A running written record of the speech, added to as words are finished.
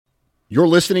You're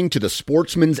listening to the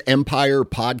Sportsman's Empire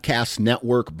Podcast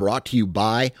Network, brought to you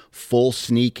by Full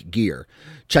Sneak Gear.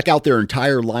 Check out their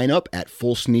entire lineup at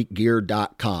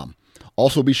fullsneakgear.com.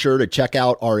 Also be sure to check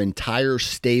out our entire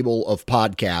stable of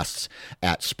podcasts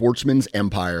at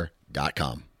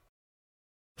sportsmansempire.com.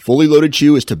 Fully Loaded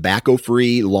Chew is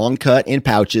tobacco-free, long cut in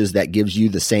pouches that gives you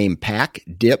the same pack,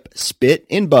 dip, spit,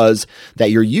 and buzz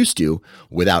that you're used to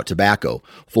without tobacco.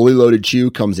 Fully Loaded Chew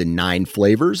comes in 9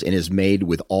 flavors and is made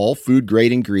with all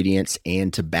food-grade ingredients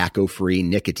and tobacco-free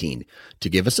nicotine. To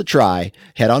give us a try,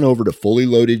 head on over to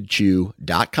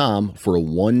fullyloadedchew.com for a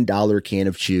 $1 can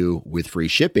of chew with free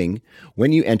shipping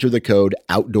when you enter the code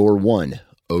OUTDOOR1,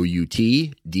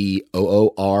 OUTDOOR,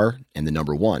 and the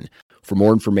number 1. For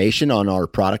more information on our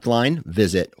product line,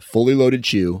 visit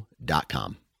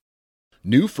fullyloadedchew.com.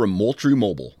 New from Moultrie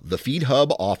Mobile, the Feed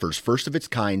Hub offers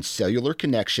first-of-its-kind cellular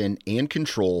connection and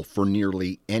control for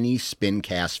nearly any spin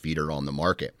cast feeder on the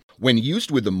market. When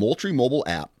used with the Moultrie Mobile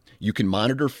app, you can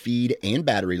monitor feed and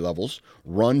battery levels,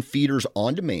 run feeders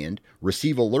on demand,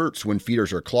 receive alerts when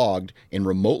feeders are clogged, and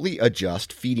remotely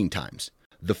adjust feeding times.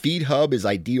 The Feed Hub is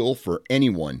ideal for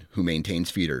anyone who maintains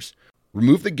feeders.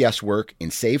 Remove the guesswork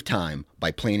and save time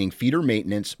by planning feeder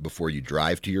maintenance before you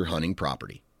drive to your hunting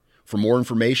property. For more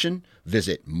information,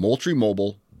 visit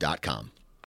MoultrieMobile.com.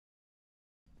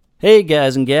 Hey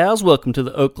guys and gals, welcome to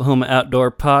the Oklahoma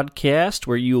Outdoor Podcast,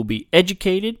 where you will be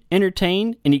educated,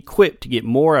 entertained, and equipped to get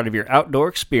more out of your outdoor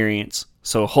experience.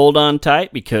 So hold on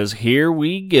tight, because here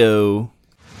we go.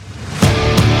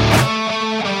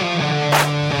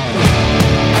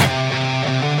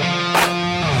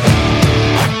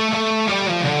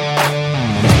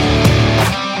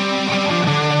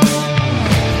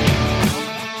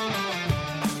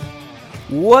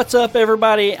 What's up,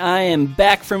 everybody? I am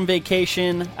back from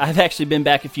vacation. I've actually been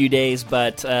back a few days,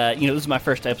 but this is my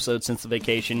first episode since the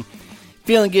vacation.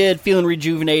 Feeling good, feeling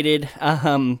rejuvenated. I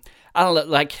don't know,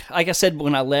 like I said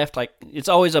when I left, it's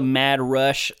always a mad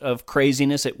rush of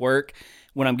craziness at work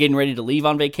when I'm getting ready to leave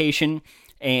on vacation.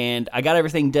 And I got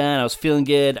everything done. I was feeling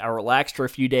good. I relaxed for a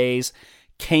few days,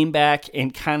 came back,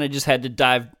 and kind of just had to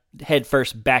dive head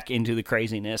first back into the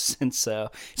craziness. And so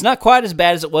it's not quite as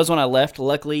bad as it was when I left,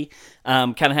 luckily.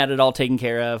 Kind of had it all taken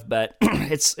care of, but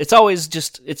it's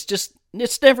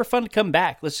never fun to come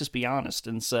back, let's just be honest.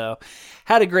 And so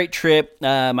had a great trip.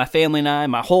 My family and I,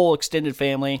 my whole extended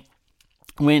family,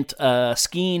 went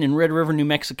skiing in Red River, New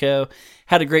Mexico.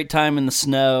 Had a great time in the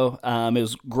snow. It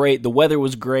was great. The weather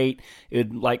was great.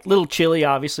 It was a little chilly,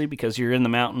 obviously, because you're in the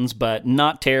mountains, but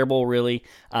not terrible, really.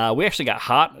 We actually got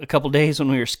hot a couple days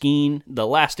when we were skiing. The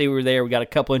last day we were there, we got a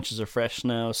couple inches of fresh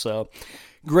snow. So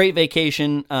great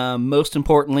vacation. Most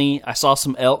importantly, I saw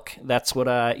some elk. That's what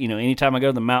anytime I go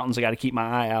to the mountains, I got to keep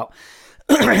my eye out.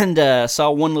 And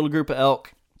saw one little group of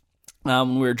elk.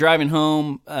 When we were driving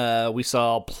home, we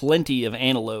saw plenty of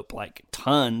antelope,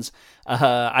 tons.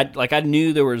 I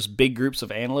knew there was big groups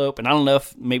of antelope, and I don't know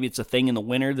if maybe it's a thing in the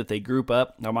winter that they group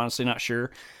up. I'm honestly not sure,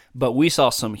 but we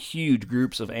saw some huge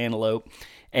groups of antelope,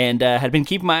 and had been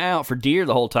keeping my eye out for deer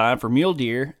the whole time, for mule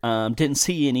deer. Didn't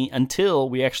see any until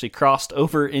we actually crossed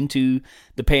over into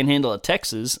the panhandle of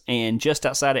Texas, and just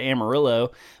outside of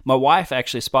Amarillo, my wife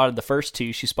actually spotted the first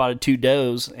 2. She spotted 2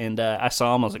 does, and I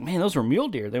saw them. I was like, man, those were mule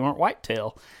deer. They weren't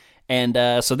whitetail. And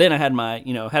so then I had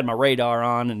my radar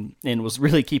on and was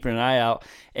really keeping an eye out.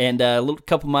 And a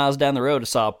couple miles down the road, I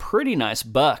saw a pretty nice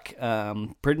buck,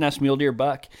 pretty nice mule deer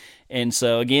buck. And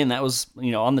so again, that was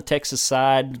on the Texas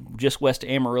side, just west of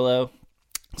Amarillo.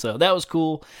 So that was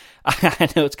cool. I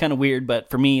know it's kind of weird, but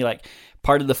for me,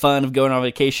 part of the fun of going on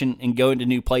vacation and going to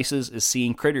new places is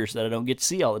seeing critters that I don't get to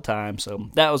see all the time. So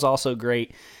that was also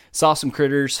great. Saw some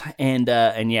critters, and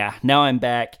yeah, now I'm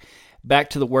back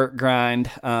to the work grind.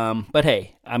 But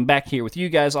hey, I'm back here with you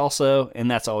guys also,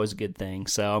 and that's always a good thing.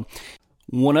 So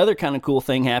one other kind of cool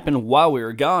thing happened while we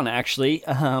were gone, actually.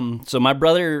 So my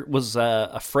brother was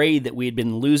afraid that we had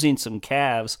been losing some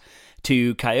calves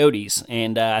to coyotes.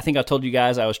 And I think I told you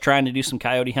guys I was trying to do some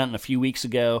coyote hunting a few weeks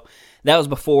ago. That was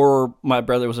before my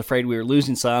brother was afraid we were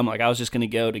losing some. I was just going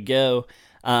to go.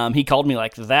 He called me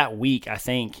that week, I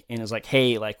think, and was like,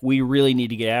 hey, we really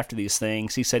need to get after these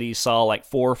things. He said he saw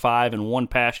 4 or 5 in one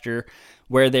pasture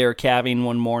where they were calving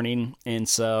one morning. And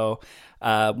so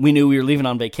we knew we were leaving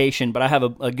on vacation, but I have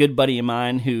a good buddy of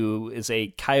mine who is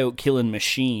a coyote killing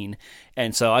machine.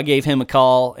 And so I gave him a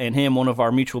call, and one of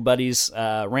our mutual buddies,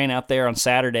 ran out there on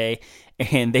Saturday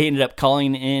and they ended up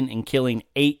calling in and killing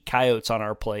 8 coyotes on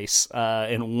our place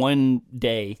in one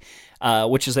day.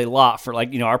 Which is a lot for,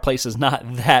 like, our place is not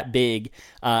that big.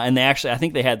 And they actually, I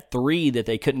think they had 3 that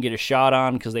they couldn't get a shot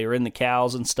on because they were in the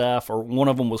cows and stuff, or one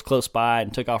of them was close by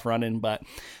and took off running. But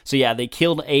so yeah, they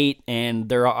killed 8, and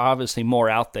there are obviously more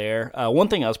out there. One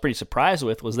thing I was pretty surprised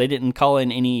with was they didn't call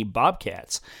in any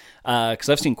bobcats, because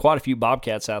I've seen quite a few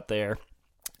bobcats out there.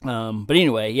 But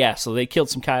anyway, yeah, so they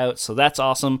killed some coyotes, so that's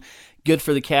awesome. Good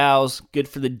for the cows, good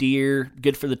for the deer,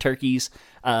 good for the turkeys.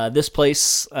 This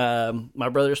place, my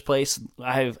brother's place,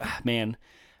 I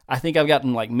think I've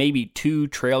gotten like maybe 2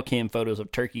 trail cam photos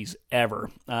of turkeys ever.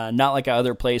 Not like our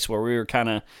other place where we were kind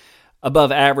of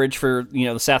above average for,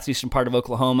 the southeastern part of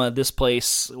Oklahoma. This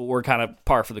place, we're kind of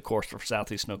par for the course for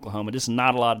southeastern Oklahoma. Just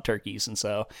not a lot of turkeys. And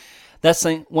so that's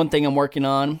one thing I'm working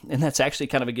on, and that's actually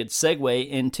kind of a good segue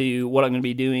into what I'm going to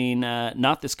be doing,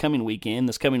 not this coming weekend.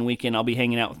 This coming weekend, I'll be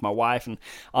hanging out with my wife, and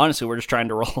honestly, we're just trying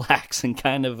to relax and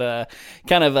kind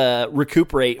of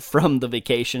recuperate from the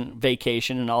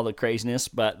vacation and all the craziness.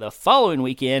 But the following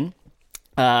weekend,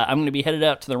 I'm going to be headed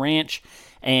out to the ranch,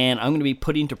 and I'm going to be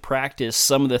putting to practice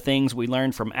some of the things we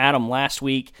learned from Adam last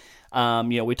week.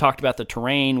 We talked about the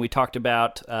terrain. We talked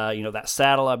about, that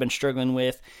saddle I've been struggling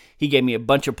with. He gave me a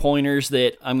bunch of pointers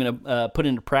that I'm going to put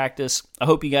into practice. I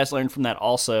hope you guys learned from that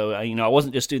also. I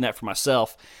wasn't just doing that for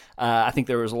myself. I think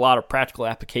there was a lot of practical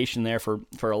application there for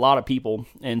a lot of people.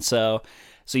 And so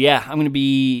yeah, I'm going to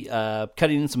be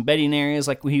cutting in some bedding areas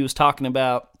like he was talking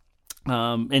about.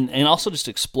 And also just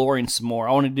exploring some more.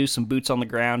 I want to do some boots on the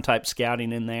ground type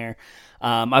scouting in there.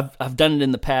 I've done it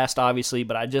in the past, obviously,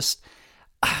 but I just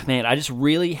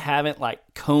really haven't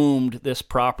combed this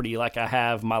property like I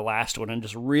have my last one, and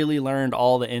just really learned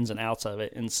all the ins and outs of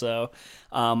it. And so,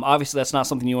 obviously that's not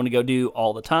something you want to go do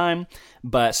all the time,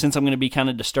 but since I'm going to be kind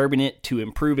of disturbing it to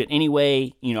improve it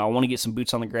anyway, I want to get some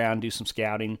boots on the ground, do some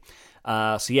scouting.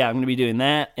 So yeah, I'm going to be doing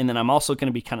that. And then I'm also going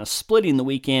to be kind of splitting the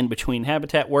weekend between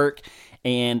habitat work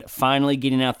and finally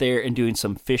getting out there and doing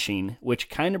some fishing, which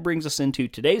kind of brings us into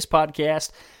today's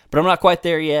podcast. But I'm not quite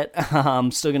there yet.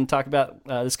 I'm still going to talk about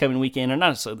this coming weekend, or not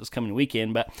necessarily this coming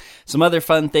weekend, but some other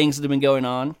fun things that have been going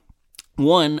on.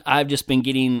 One, I've just been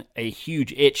getting a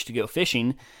huge itch to go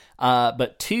fishing.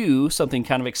 But 2, something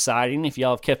kind of exciting. If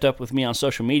y'all have kept up with me on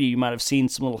social media, you might have seen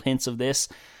some little hints of this.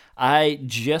 I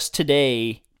just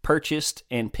today purchased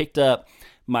and picked up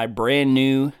my brand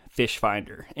new fish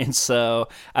finder. And so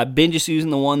I've been just using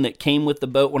the one that came with the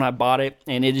boat when I bought it,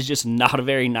 and it is just not a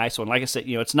very nice one. Like I said,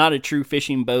 it's not a true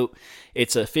fishing boat.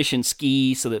 It's a fish and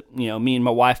ski so that, me and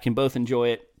my wife can both enjoy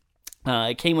it.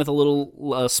 It came with a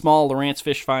little small Lowrance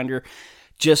fish finder,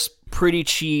 just pretty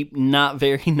cheap, not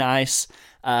very nice.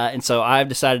 And so I've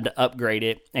decided to upgrade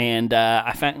it. And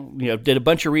I found, did a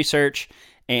bunch of research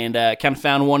and kind of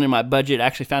found one in my budget.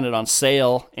 Actually found it on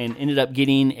sale and ended up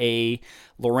getting a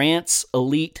Lowrance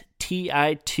Elite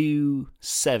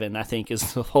TI-2 I think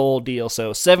is the whole deal.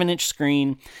 So 7-inch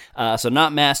screen, so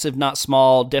not massive, not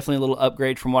small, definitely a little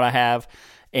upgrade from what I have.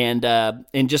 And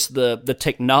just the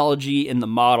technology in the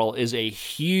model is a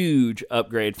huge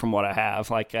upgrade from what I have.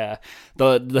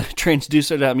 The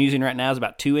transducer that I'm using right now is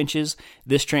about 2 inches.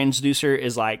 This transducer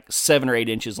is like 7 or 8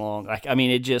 inches long.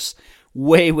 It just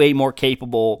way more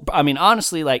capable.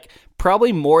 Honestly,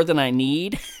 probably more than I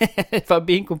need, if I'm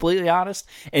being completely honest,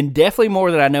 and definitely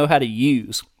more than I know how to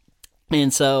use.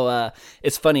 And so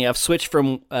it's funny, I've switched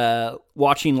from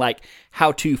watching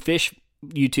how to fish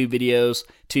YouTube videos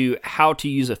to how to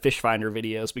use a fish finder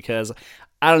videos, because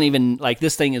I don't even,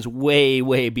 this thing is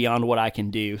way beyond what I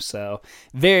can do. So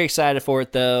very excited for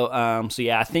it though. So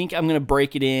yeah, I think I'm going to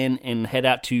break it in and head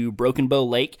out to Broken Bow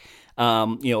Lake.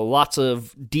 Lots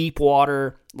of deep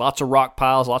water, lots of rock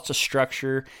piles, lots of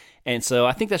structure. And so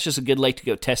I think that's just a good lake to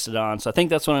go test it on. So I think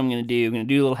that's what I'm going to do. I'm going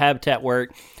to do a little habitat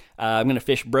work. I'm going to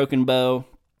fish Broken Bow,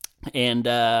 and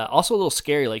also a little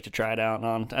scary lake to try it out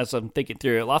on as I'm thinking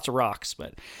through it. Lots of rocks.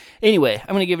 But anyway,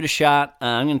 I'm going to give it a shot.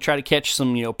 I'm going to try to catch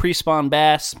some, pre-spawn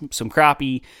bass, some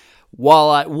crappie,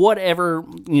 walleye, whatever,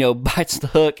 bites the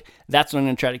hook. That's what I'm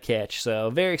going to try to catch.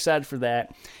 So very excited for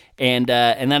that. And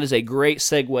that is a great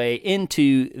segue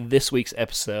into this week's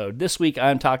episode. This week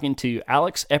I'm talking to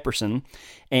Alex Epperson,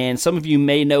 and some of you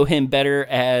may know him better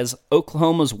as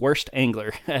Oklahoma's Worst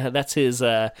Angler. That's his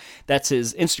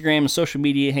Instagram and social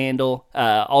media handle,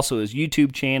 also his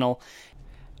YouTube channel.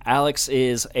 Alex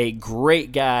is a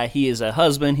great guy. He is a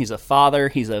husband, he's a father,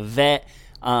 he's a vet,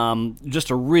 Just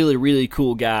a really, really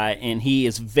cool guy, and he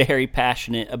is very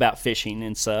passionate about fishing.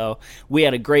 And so we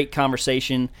had a great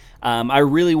conversation. I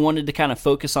really wanted to kind of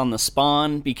focus on the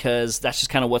spawn because that's just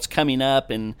kind of what's coming up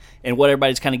and what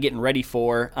everybody's kind of getting ready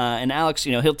for. And Alex,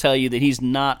 he'll tell you that he's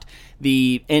not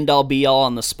the end-all be-all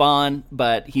on the spawn,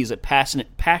 but he's a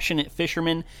passionate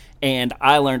fisherman, and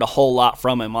I learned a whole lot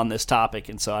from him on this topic,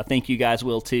 and so I think you guys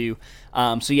will too.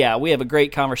 So yeah, we have a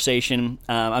great conversation.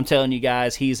 I'm telling you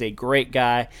guys, he's a great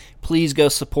guy. Please go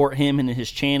support him and his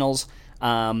channels.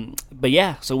 But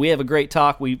yeah, so we have a great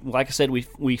talk. Like I said,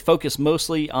 we focus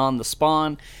mostly on the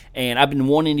spawn, and I've been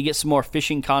wanting to get some more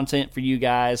fishing content for you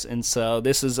guys, and so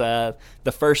this is the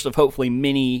first of hopefully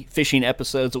many fishing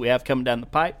episodes that we have coming down the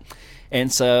pipe. And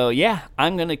so, yeah,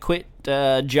 I'm going to quit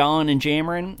John and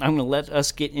jammering. I'm going to let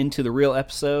us get into the real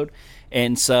episode.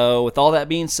 And so, with all that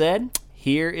being said,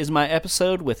 here is my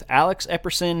episode with Alex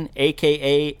Epperson,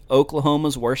 a.k.a.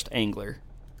 Oklahoma's Worst Angler.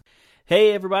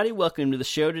 Hey, everybody. Welcome to the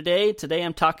show today. Today,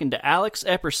 I'm talking to Alex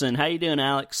Epperson. How you doing,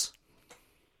 Alex?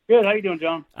 Good. How you doing,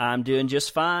 John? I'm doing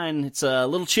just fine. It's a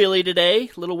little chilly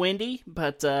today, a little windy,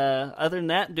 but other than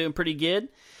that, I'm doing pretty good.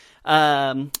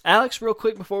 Alex, real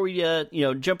quick before we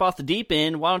jump off the deep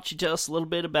end, why don't you tell us a little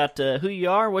bit about who you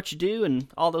are, what you do, and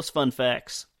all those fun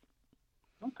facts?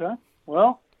 Okay.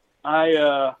 Well,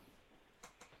 I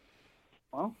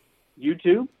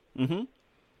YouTube. Mm-hmm.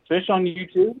 Fish on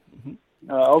YouTube.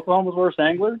 Mm-hmm. Oklahoma's Worst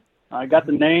Angler. I got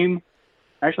the name.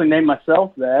 Actually, named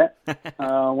myself that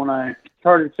when I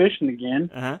started fishing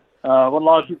again. Uh-huh. What a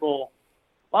lot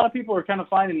of people are kind of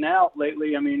finding out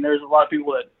lately. I mean, there's a lot of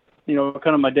people that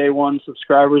kind of my day one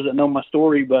subscribers that know my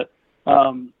story, but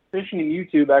fishing and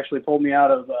YouTube actually pulled me out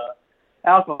of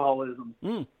alcoholism.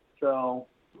 So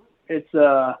it's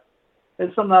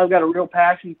something I've got a real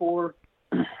passion for.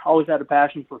 Always had a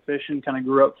passion for fishing, kind of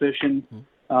grew up fishing.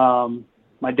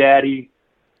 My daddy,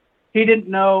 he didn't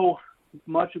know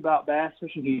much about bass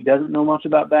fishing. He doesn't know much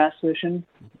about bass fishing.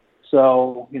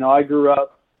 So, I grew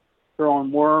up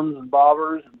throwing worms and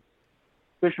bobbers and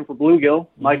fishing for bluegill,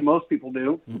 like most people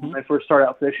do when they first start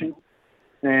out fishing.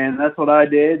 And that's what I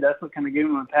did. That's what kind of gave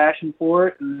me my passion for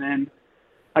it. And then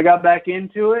I got back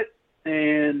into it.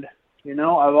 And,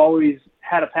 I've always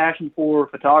had a passion for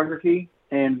photography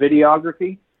and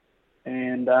videography.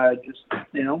 And I just,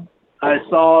 I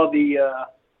saw the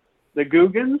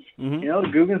Googans. The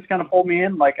Googans kind of pulled me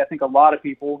in, like I think a lot of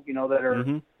people, that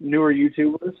are newer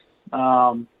YouTubers.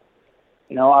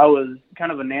 I was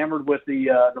kind of enamored with the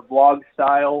vlog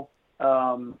style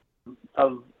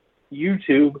of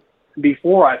YouTube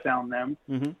before I found them.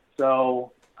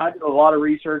 So I did a lot of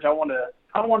research. I wanted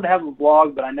to have a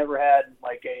vlog, but I never had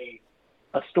like a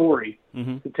story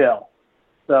to tell.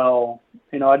 So,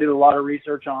 I did a lot of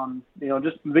research on,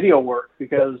 just video work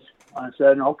because I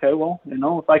said, okay, well,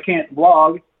 if I can't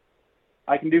vlog,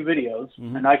 I can do videos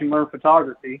and I can learn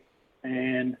photography.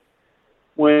 And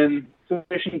when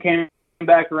fishing came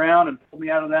back around and pulled me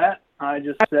out of that, I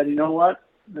just said, you know what,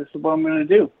 this is what I'm going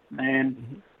to do,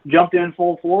 and jumped in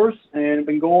full force and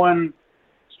been going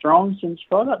strong since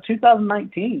probably about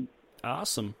 2019.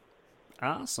 Awesome.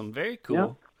 Very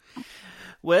cool. Yeah.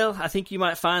 Well, I think you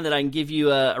might find that I can give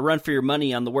you a run for your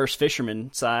money on the worst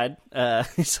fisherman side.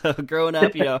 So growing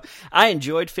up, I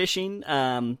enjoyed fishing,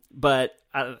 but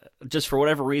just for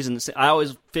whatever reason, I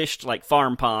always fished like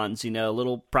farm ponds,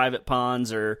 little private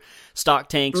ponds or stock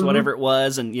tanks, whatever it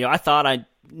was. And, I thought I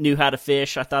knew how to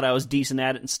fish. I thought I was decent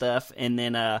at it and stuff. And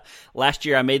then last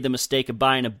year I made the mistake of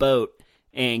buying a boat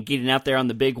and getting out there on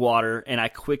the big water, and I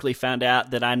quickly found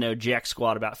out that I know jack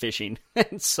squat about fishing.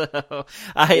 And so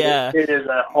it is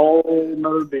a whole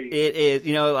nother beast. It is,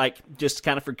 like just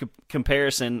kind of for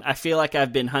comparison, I feel like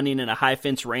I've been hunting in a high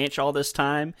fence ranch all this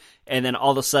time, and then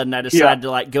all of a sudden I decided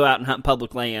to like go out and hunt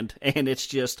public land, and it's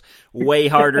just way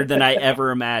harder than I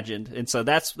ever imagined. And so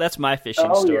that's my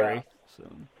fishing story. Yeah. So,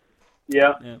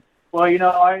 yeah. Well,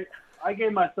 I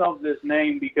gave myself this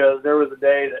name because there was a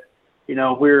day that,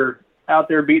 we're out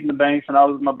there beating the banks, and I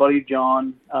was with my buddy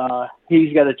John.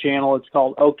 He's got a channel. It's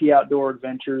called Okie Outdoor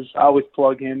Adventures. I always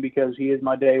plug him because he is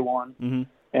my day one.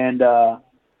 And,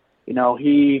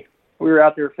 we were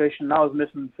out there fishing, and I was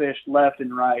missing fish left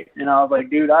and right. And I was like,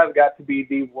 dude, I've got to be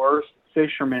the worst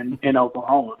fisherman in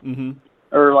Oklahoma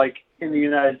or like in the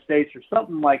United States or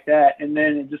something like that. And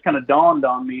then it just kind of dawned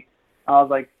on me. I was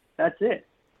like, that's it.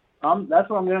 That's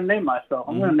what I'm going to name myself.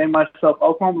 I'm going to name myself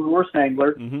Oklahoma's Worst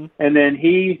Angler. And then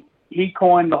he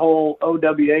coined the whole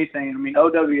OWA thing. I mean,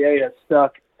 OWA has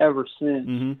stuck ever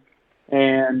since.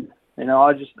 And,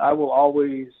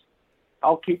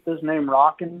 I'll keep this name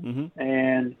rocking.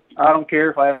 And I don't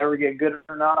care if I ever get good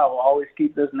or not. I will always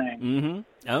keep this name.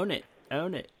 Own it.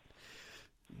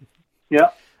 Yeah.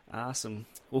 Awesome.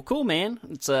 Well, cool, man.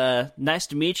 It's nice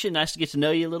to meet you. Nice to get to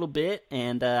know you a little bit,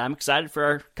 and I'm excited for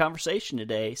our conversation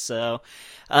today. So,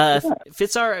 if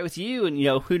it's all right with you, and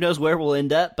who knows where we'll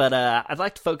end up, but I'd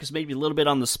like to focus maybe a little bit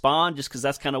on the spawn, just because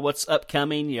that's kind of what's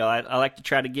upcoming. I like to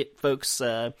try to get folks,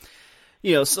 something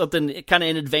kind of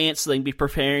in advance so they can be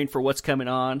preparing for what's coming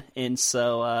on. And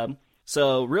so,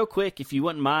 real quick, if you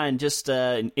wouldn't mind, just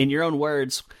in your own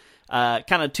words.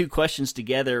 Kind of two questions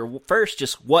together. First,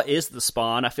 just what is the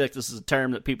spawn? I feel like this is a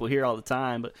term that people hear all the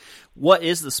time, but what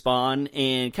is the spawn,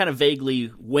 and kind of vaguely,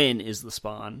 when is the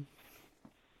spawn?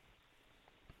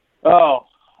 Oh,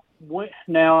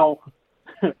 now,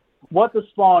 what the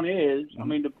spawn is, I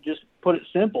mean, to just put it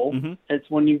simple, it's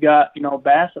when you've got,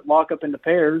 bass that lock up into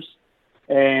pairs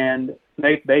and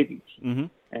make babies,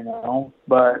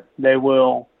 but they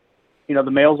will,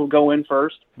 the males will go in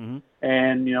first, and,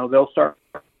 they'll start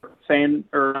fan,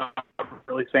 or not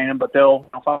really fanning, but they'll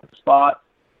find a spot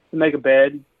to make a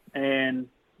bed, and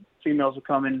females will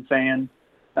come in and fan.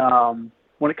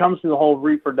 When it comes to the whole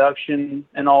reproduction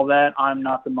and all that, I'm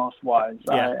not the most wise.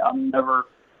 Yeah.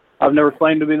 I've never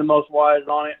claimed to be the most wise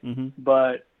on it,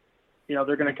 but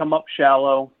they're going to come up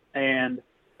shallow, and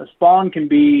the spawn can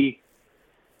be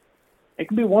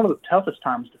one of the toughest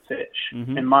times to fish,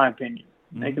 in my opinion.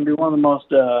 It can be one of the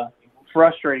most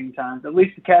frustrating times, at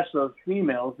least to catch those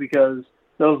females, because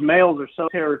those males are so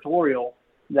territorial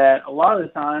that a lot of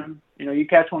the time, you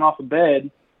catch one off a bed,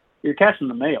 you're catching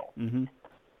the male.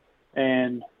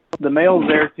 And the male's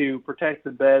there to protect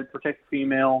the bed, protect the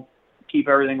female, keep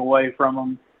everything away from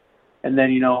them. And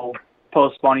then,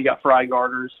 post-spawn, you got fry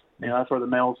guarders. That's where the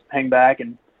males hang back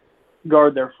and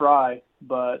guard their fry.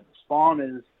 But spawn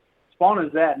is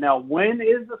that. Now, when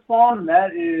is the spawn?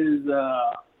 That is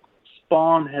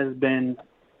spawn has been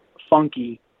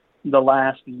funky the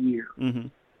last year,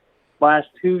 last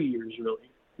 2 years, really.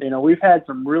 We've had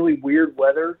some really weird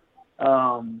weather.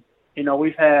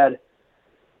 We've had,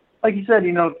 like you said,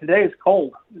 today is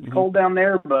cold. It's cold down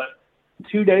there, but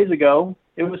 2 days ago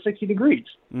it was 60 degrees.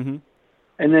 And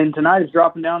then tonight it's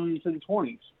dropping down into the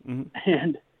 20s.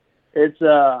 And it's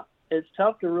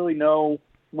tough to really know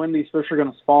when these fish are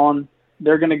going to spawn.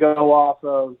 They're going to go off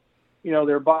of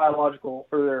their biological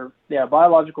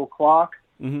clock.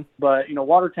 But,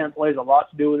 water temp plays a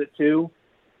lot to do with it too.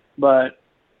 But,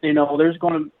 I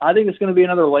think it's going to be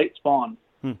another late spawn.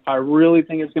 I really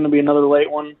think it's going to be another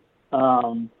late one.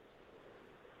 I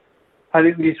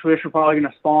think these fish are probably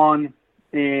going to spawn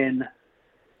in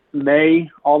May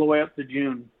all the way up to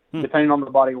June, depending on the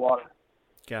body of water.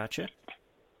 Gotcha.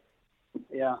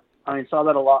 Yeah. I mean, saw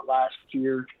that a lot last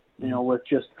year, with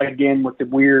just, again, with the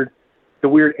weird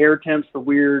air temps, the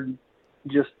weird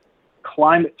just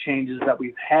climate changes that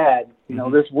we've had.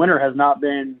 This winter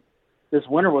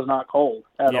was not cold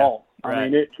at all. Right. I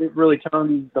mean, it really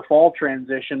turned the fall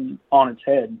transition on its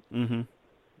head.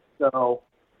 So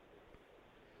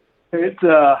it's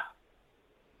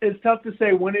tough to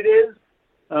say when it is.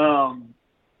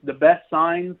 The best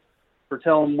signs for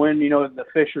telling when, the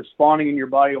fish are spawning in your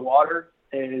body of water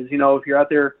is, if you're out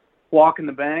there walking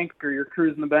the bank or you're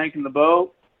cruising the bank in the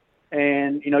boat,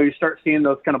 and, you start seeing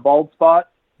those kind of bald spots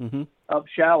up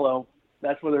shallow,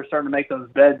 that's where they're starting to make those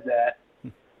beds at.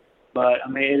 But, I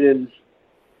mean,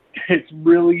 it's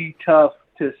really tough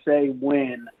to say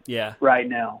when right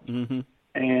now. And,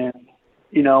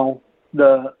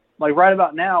 right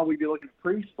about now, we'd be looking at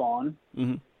pre-spawn,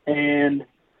 and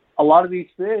a lot of these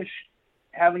fish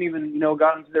haven't even,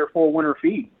 gotten to their full winter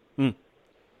feed.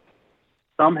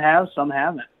 Some have, some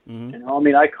haven't. I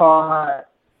mean, I caught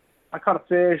a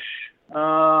fish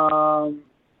probably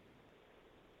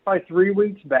 3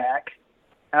 weeks back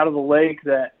out of the lake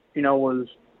that, was,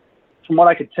 from what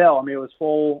I could tell, I mean, it was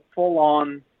full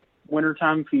on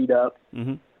wintertime feed up.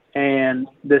 And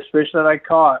this fish that I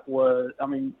caught was, I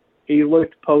mean, he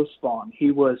looked post-spawn. He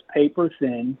was paper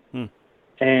thin.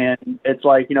 And it's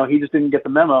like, he just didn't get the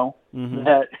memo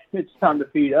that it's time to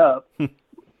feed up.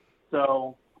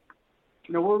 So,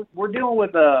 we're dealing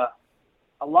with a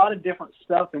lot of different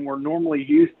stuff than we're normally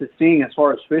used to seeing as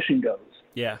far as fishing goes.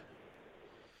 Yeah.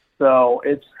 So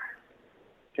it's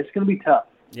going to be tough.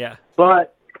 Yeah.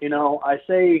 But, I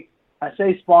say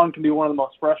spawn can be one of the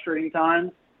most frustrating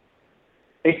times.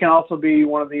 It can also be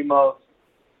one of the most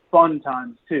fun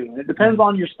times too. And it depends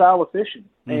on your style of fishing.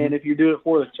 And if you do it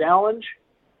for the challenge,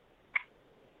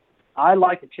 I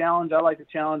like the challenge. I like the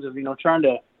challenge of, trying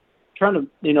to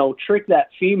trick that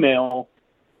female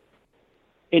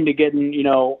into getting,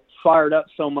 fired up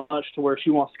so much to where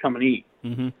she wants to come and eat.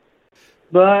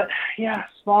 But yeah,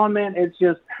 spawn, man, it's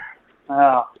just,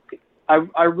 I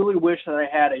really wish that I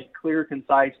had a clear,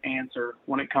 concise answer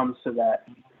when it comes to that.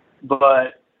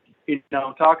 But,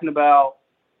 talking about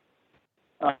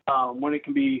when it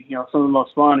can be, some of the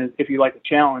most fun is if you like the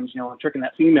challenge, tricking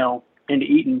that female into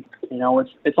eating.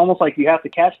 It's almost like you have to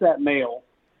catch that male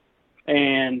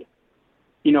and,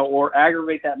 or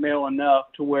aggravate that male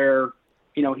enough to where,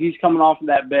 he's coming off of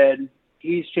that bed,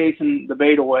 he's chasing the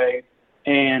bait away,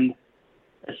 and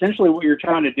essentially what you're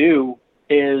trying to do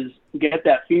is get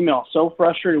that female so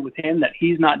frustrated with him that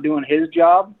he's not doing his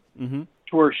job to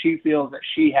where she feels that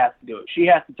she has to do it. She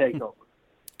has to take over.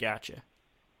 Gotcha.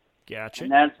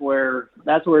 And that's where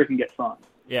it can get fun.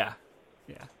 Yeah.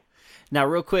 Now,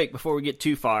 real quick before we get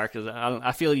too far, because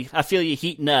I feel you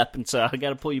heating up, and so I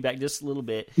got to pull you back just a little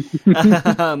bit.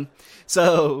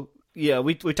 So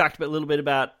we talked a little bit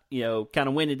about kind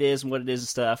of when it is and what it is and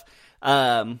stuff.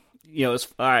 All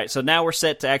right. So now we're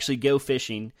set to actually go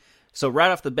fishing. So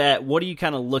right off the bat, what are you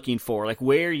kind of looking for? Like,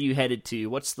 where are you headed to?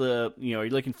 What's the are you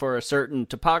looking for a certain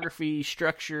topography,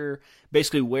 structure?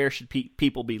 Basically, where should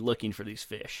people be looking for these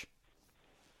fish?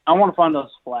 I want to find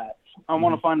those flats. I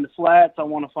want to find the flats. I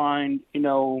want to find,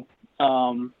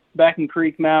 back in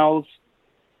creek mouths.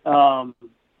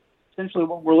 Essentially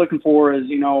what we're looking for is,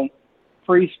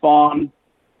 pre-spawn,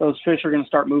 those fish are going to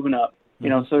start moving up.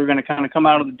 So they're going to kind of come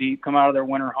out of the deep, come out of their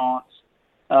winter haunts.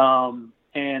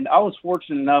 And I was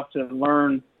fortunate enough to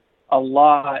learn a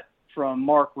lot from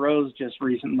Mark Rose just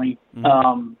recently.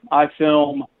 I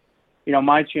film,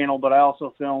 my channel, but I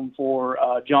also film for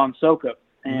John Sokup.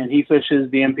 And he fishes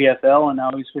the MPFL, and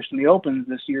now he's fishing the Opens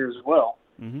this year as well.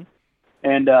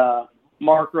 And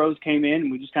Mark Rose came in,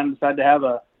 and we just kind of decided to have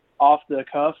a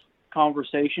off-the-cuff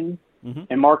conversation.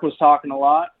 And Mark was talking a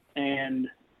lot, and,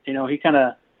 he kind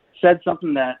of said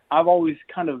something that I've always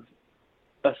kind of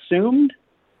assumed.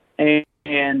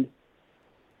 And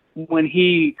when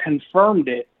he confirmed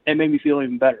it, it made me feel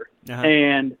even better.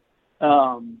 And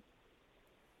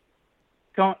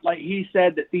like he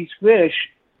said that these fish,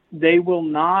 they will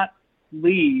not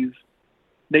leave.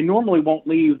 They normally won't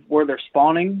leave where they're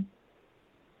spawning,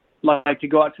 like to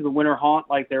go out to the winter haunt,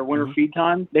 like their winter feed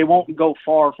time. They won't go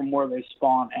far from where they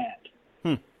spawn at.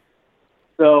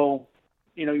 So,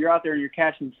 you're out there and you're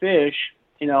catching fish,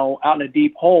 out in a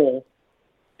deep hole,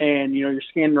 and, you're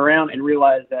scanning around and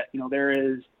realize that, there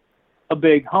is a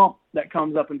big hump that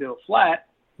comes up into a flat.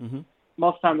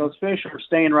 Most of the time those fish are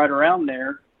staying right around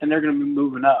there, and they're going to be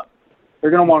moving up.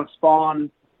 They're going to want to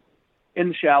spawn in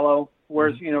the shallow where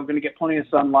it's, going to get plenty of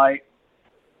sunlight.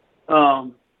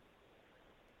 But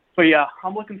yeah,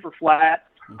 I'm looking for flat.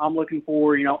 I'm looking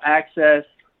for, access,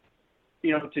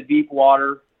 to deep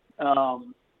water,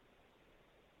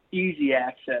 easy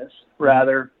access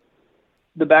rather.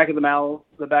 The back of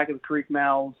the creek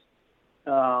mouths.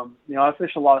 I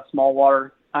fish a lot of small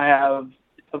water. I have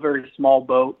a very small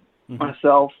boat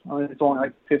myself. I mean, it's only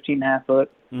like 15.5 foot.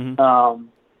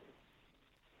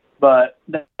 But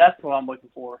that's what I'm looking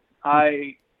for.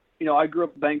 I grew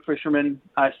up a bank fisherman.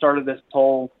 I started this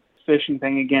whole fishing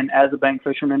thing again as a bank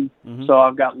fisherman. So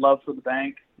I've got love for the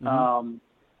bank.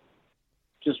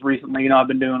 Just recently, I've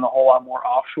been doing a whole lot more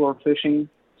offshore fishing.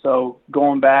 So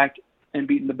going back and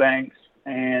beating the banks,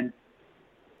 and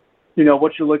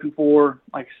what you're looking for,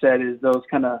 like I said, is those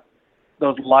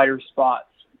lighter spots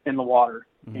in the water,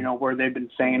 where they've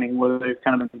been sanding, where they've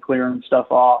kind of been clearing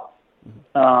stuff off.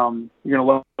 You're going to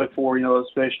look for, those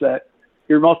fish that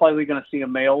you're most likely going to see a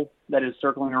male that is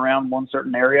circling around one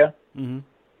certain area.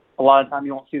 A lot of time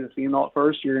you won't see the female at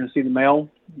first. You're going to see the male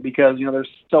because, they're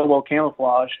so well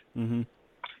camouflaged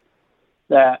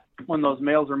that when those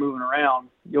males are moving around,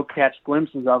 you'll catch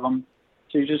glimpses of them.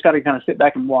 So you just got to kind of sit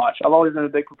back and watch. I've always been a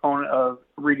big proponent of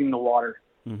reading the water.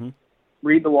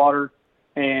 Read the water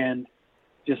and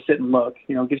just sit and look.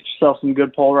 Get yourself some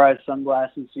good polarized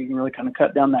sunglasses so you can really kind of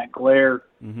cut down that glare.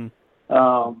 And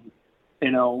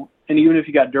even if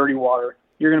you got dirty water,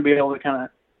 you're going to be able to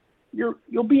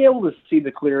you'll be able to see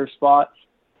the clearer spots.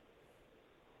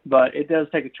 But it does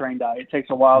take a trained eye. It takes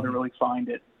a while to really find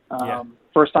it.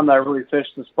 First time that I really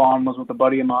fished the spawn was with a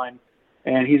buddy of mine,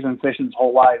 and he's been fishing his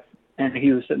whole life. And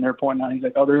he was sitting there pointing out. He's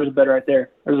like, "Oh, there's a bed right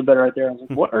there. There's a bed right there." I was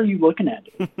like, "What are you looking at,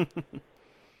 dude?"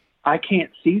 I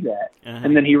can't see that.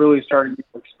 And then he really started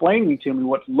explaining to me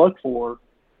what to look for,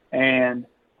 and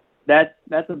that's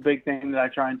a big thing that I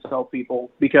try and tell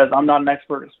people because I'm not an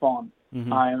expert at spawn.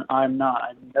 I'm not.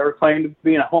 I never claimed to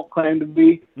be, and I won't claim to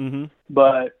be.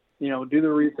 But do the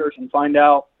research and find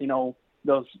out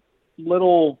those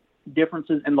little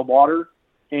differences in the water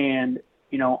and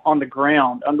on the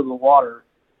ground under the water.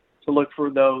 To look for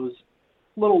those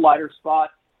little lighter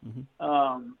spots,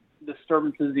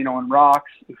 disturbances, in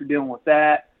rocks, if you're dealing with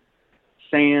that,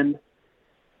 sand,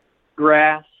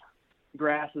 grass,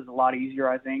 grass is a lot easier,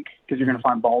 I think, because you're going to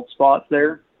find bald spots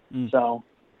there. So.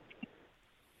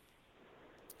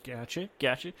 Gotcha.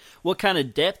 What kind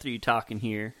of depth are you talking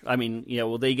here? I mean,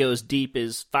 will they go as deep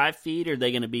as 5 feet, or are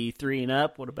they going to be 3 and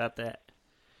up? What about that?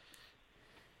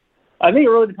 I think it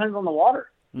really depends on the water.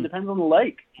 It depends on the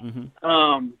lake.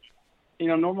 Mm-hmm.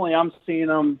 Normally I'm seeing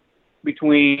them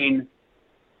between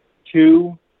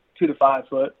 2 to 5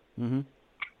 foot. Mm-hmm.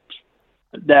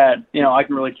 That, I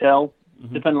can really tell,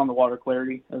 depending on the water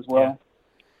clarity as well.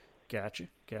 Yeah.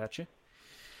 Gotcha.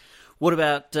 What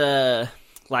about,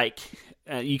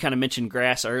 you kind of mentioned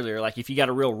grass earlier. Like, if you got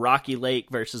a real rocky lake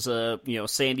versus a,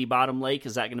 sandy bottom lake,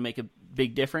 is that going to make a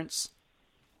big difference?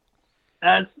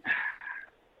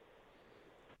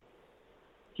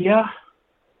 Yeah,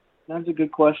 that's a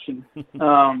good question.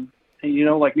 And,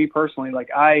 like me personally, like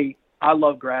I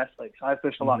love grass lakes. I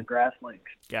fish a lot of grass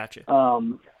lakes. Gotcha.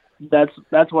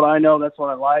 That's what I know. That's what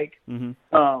I like.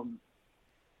 Mm-hmm.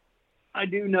 I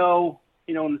do know,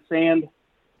 in the sand,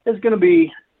 it's going to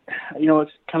be,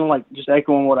 it's kind of like just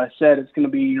echoing what I said. It's going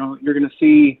to be, you're going to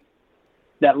see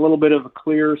that little bit of a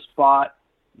clear spot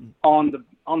on the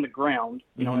ground,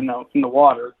 in the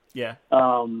water. Yeah.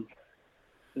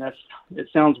 And it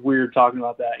sounds weird talking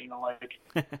about that, like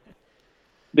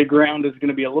the ground is going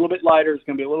to be a little bit lighter. It's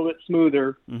going to be a little bit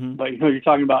smoother, but you're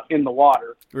talking about in the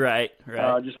water, right?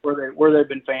 Just where they've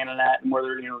been fanning at and where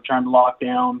they're, trying to lock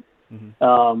down.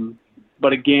 Mm-hmm.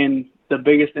 But again, the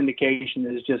biggest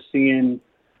indication is just seeing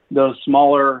those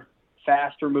smaller,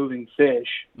 faster moving fish,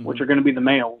 which are going to be the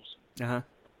males. Uh-huh.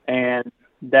 And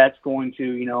that's going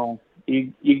to,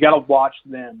 you got to watch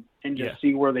them and just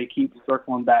see where they keep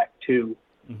circling back to.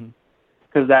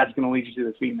 Because that's going to lead you to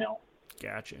the female.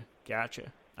 Gotcha.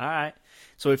 All right.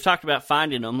 So we've talked about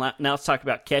finding them. Now let's talk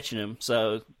about catching them.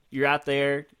 So you're out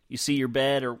there, you see your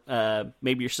bed, or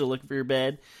maybe you're still looking for your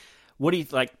bed. What do you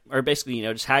like? Or basically,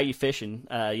 just how you fishing?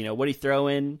 What are you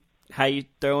throwing? How you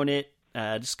throwing it?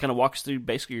 Just kind of walk us through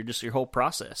basically your whole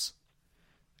process.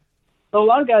 So a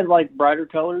lot of guys like brighter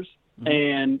colors,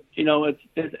 and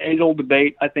it's age-old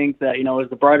debate. I think that is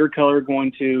the brighter color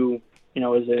going to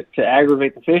is it to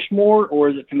aggravate the fish more, or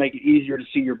is it to make it easier to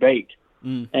see your bait?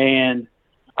 And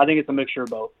I think it's a mixture of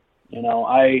both.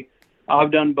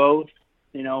 I've done both.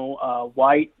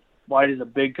 White is a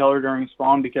big color during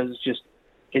spawn because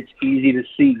it's easy to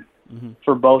see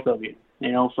for both of you.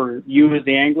 For you as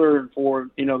the angler and for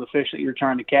the fish that you're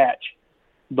trying to catch.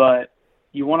 But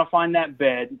you want to find that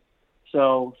bed.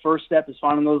 So first step is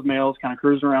finding those males, kind of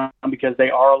cruising around because they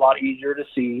are a lot easier to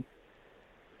see.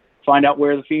 Find out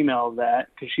where the female is at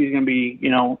because she's going to be,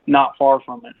 not far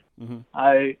from it.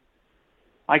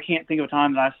 I can't think of a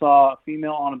time that I saw a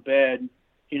female on a bed,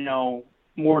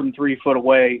 more than 3 foot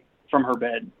away from her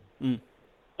bed.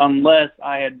 Unless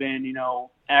I had been,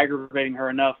 aggravating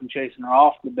her enough and chasing her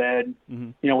off the bed,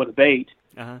 with a bait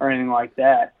or anything like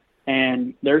that.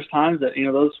 And there's times that,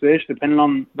 those fish, depending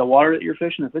on the water that you're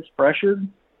fishing, if it's pressured,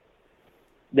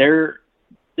 they're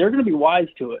going to be wise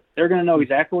to it. They're going to know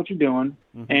exactly what you're doing,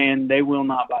 and they will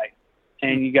not bite.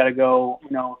 And you got to go,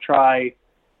 try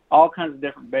all kinds of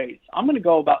different baits. I'm going to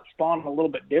go about spawning a little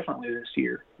bit differently this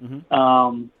year.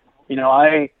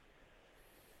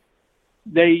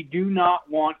 They do not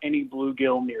want any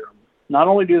bluegill near them. Not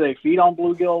only do they feed on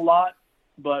bluegill a lot,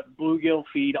 but bluegill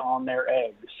feed on their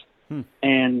eggs.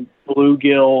 And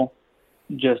bluegill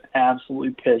just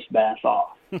absolutely piss bass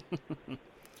off.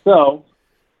 So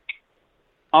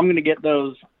I'm going to get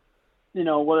those,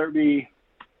 whether it be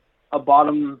a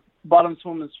bottom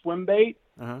swim bait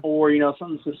or,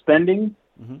 something suspending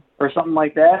or something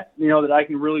like that, that I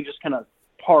can really just kind of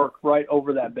park right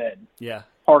over that bed. Yeah.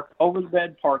 Park over the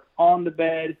bed, park on the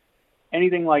bed,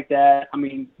 anything like that. I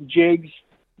mean, jigs,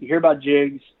 you hear about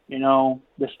jigs, the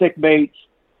stick baits.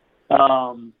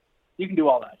 You can do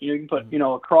all that. You can put,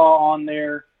 a craw on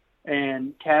there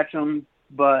and catch them,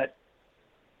 but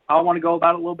I want to go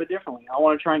about it a little bit differently. I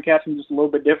want to try and catch them just a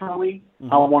little bit differently.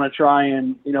 I want to try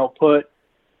and, put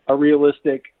a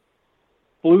realistic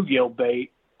bluegill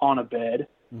bait on a bed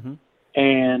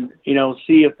and,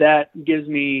 see if that gives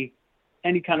me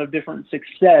any kind of different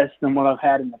success than what I've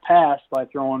had in the past by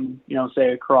throwing,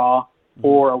 say a craw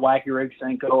or a wacky rig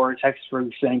Senko or a Texas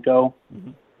rig Senko,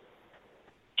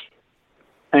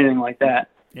 anything like that.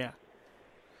 Yeah.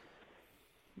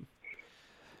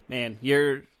 Man,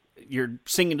 you're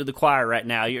singing to the choir right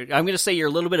now. I'm going to say you're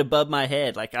a little bit above my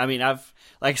head. Like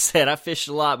I said, I've fished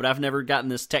a lot, but I've never gotten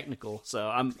this technical. So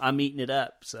I'm eating it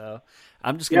up. So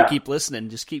I'm just going to keep listening,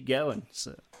 just keep going.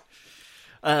 So,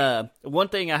 one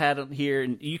thing I had here,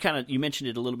 and you mentioned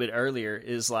it a little bit earlier,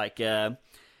 is like,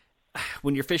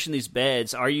 when you're fishing these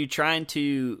beds, are you trying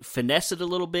to finesse it a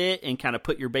little bit and kind of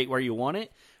put your bait where you want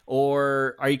it?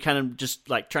 Or are you kind of just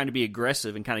like trying to be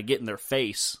aggressive and kind of get in their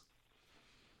face?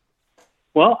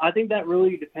 Well, I think that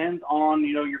really depends on,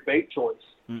 your bait choice.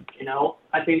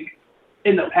 I think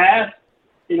in the past,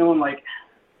 and like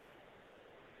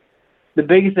the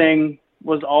big thing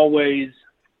was always,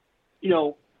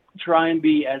 try and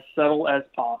be as subtle as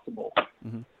possible.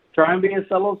 Mm-hmm. Try and be as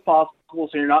subtle as possible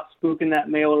so you're not spooking that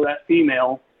male or that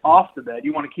female off the bed.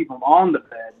 You want to keep them on the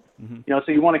bed. Mm-hmm.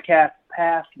 So you want to cast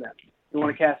past them. You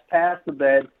want to cast past the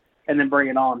bed and then bring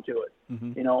it on to it.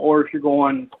 Mm-hmm. Or if you're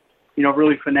going,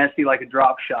 really finessey like a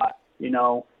drop shot,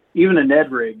 even a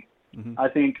Ned rig. Mm-hmm. I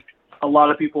think a lot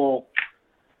of people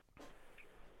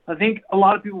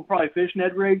probably fish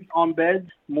Ned rigs on beds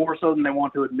more so than they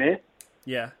want to admit.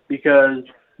 Yeah. Because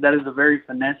that is a very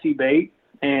finessey bait,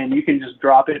 and you can just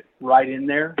drop it right in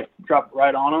there, drop it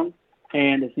right on them,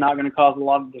 and it's not going to cause a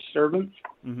lot of disturbance.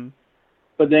 Mm-hmm.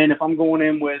 But then if I'm going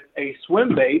in with a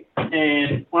swim bait,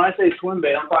 and when I say swim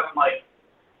bait, I'm talking like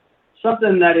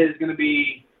something that is going to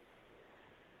be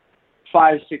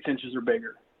 5-6 inches or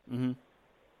bigger. Mm-hmm.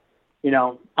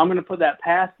 I'm going to put that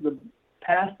past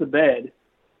the bed,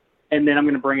 and then I'm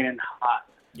going to bring it in hot.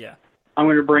 Yeah. I'm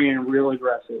going to bring it in real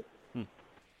aggressive.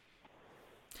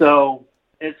 So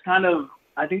it's kind of,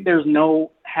 I think there's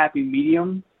no happy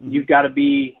medium. Mm-hmm. You've got to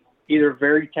be either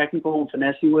very technical and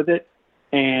finessey with it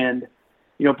and,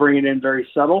 bring it in very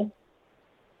subtle,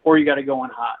 or you got to go in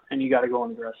hot and you got to go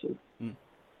in aggressive.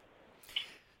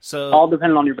 So all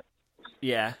depending on your bait.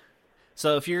 Yeah.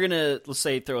 So if you're going to, let's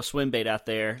say, throw a swim bait out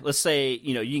there, let's say,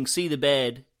 you can see the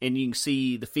bed and you can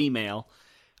see the female.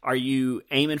 Are you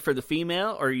aiming for the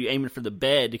female or are you aiming for the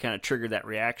bed to kind of trigger that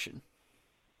reaction?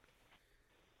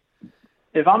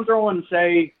 If I'm throwing,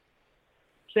 say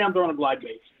I'm throwing a glide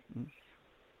bait. Mm-hmm.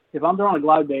 If I'm throwing a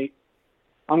glide bait,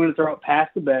 I'm going to throw it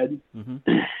past the bed, mm-hmm.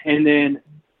 and then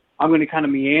I'm going to kind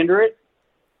of meander it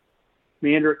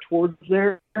towards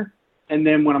there, and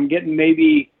then when I'm getting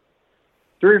maybe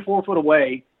 3 or 4 foot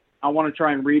away, I want to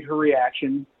try and read her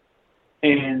reaction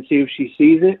and see if she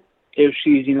sees it. If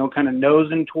she's, kind of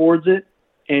nosing towards it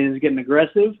and is getting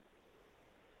aggressive,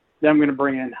 then I'm going to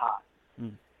bring it in hot.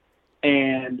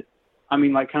 And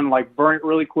kind of burn it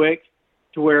really quick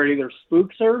to where it either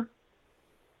spooks her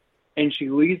and she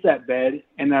leaves that bed,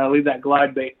 and then I leave that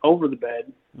glide bait over the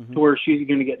bed mm-hmm. to where she's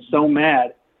going to get so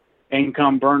mad and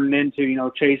come burning into,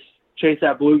 chase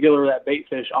that bluegill or that bait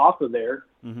fish off of there.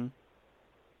 Mm-hmm.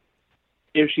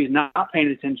 If she's not paying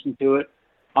attention to it,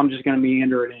 I'm just going to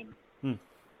meander it in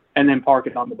and then park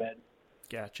it on the bed.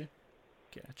 Gotcha.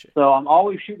 So I'm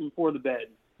always shooting for the bed.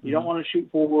 You don't want to shoot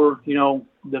for,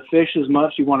 the fish as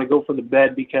much. You want to go for the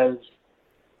bed because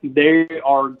they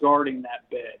are guarding that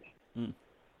bed.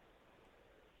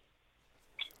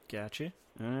 Gotcha.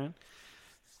 All right.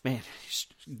 Man,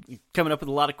 you're coming up with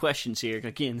a lot of questions here.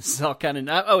 Again, this is all kind of,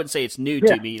 I wouldn't say it's new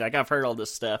to me. Like, I've heard all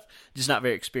this stuff, just not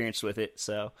very experienced with it.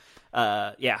 So,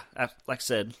 like I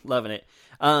said, loving it.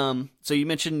 So you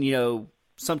mentioned,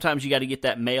 sometimes you got to get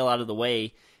that male out of the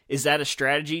way. Is that a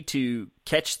strategy to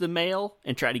catch the male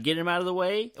and try to get him out of the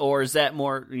way? Or is that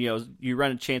more, you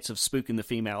run a chance of spooking the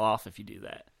female off if you do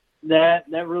that?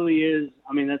 That really is,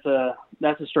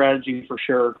 that's a strategy for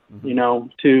sure,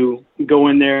 to go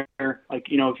in there, like,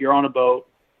 if you're on a boat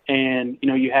and,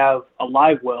 you have a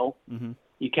live well, mm-hmm.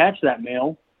 you catch that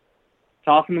male,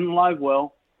 toss him in the live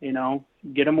well,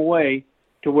 get him away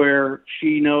to where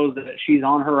she knows that she's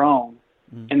on her own,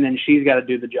 mm-hmm. and then she's got to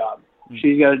do the job. Mm-hmm.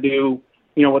 She's got to do,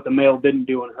 what the male didn't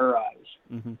do in her eyes.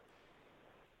 Mm-hmm.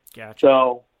 Gotcha.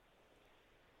 So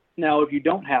now if you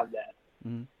don't have that,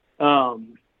 mm-hmm.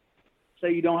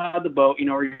 Say you don't have the boat,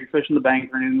 or you're fishing the bank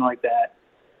or anything like that,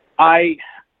 I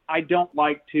don't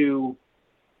like to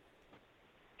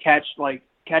catch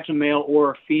a male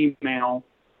or a female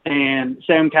and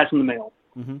say I'm catching the male.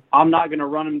 Mm-hmm. I'm not going to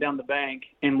run him down the bank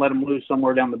and let him loose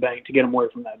somewhere down the bank to get him away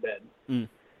from that bed. Mm.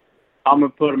 I'm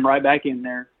going to put him right back in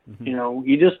there. Mm-hmm.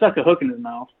 You just stuck a hook in his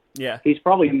mouth. Yeah. He's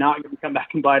probably not going to come back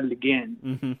and bite it again.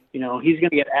 Mm-hmm. He's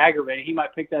going to get aggravated. He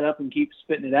might pick that up and keep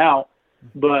spitting it out,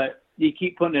 but you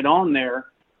keep putting it on there,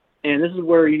 and this is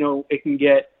where, it can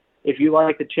get, if you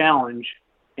like the challenge,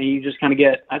 and you just kind of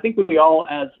get, I think we all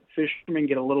as fishermen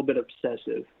get a little bit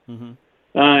obsessive. Mm-hmm.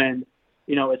 And,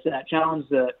 it's that challenge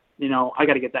that, I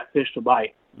got to get that fish to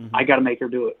bite. Mm-hmm. I got to make her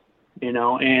do it,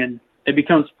 and it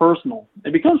becomes personal.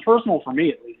 It becomes personal for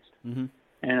me, at least, mm-hmm.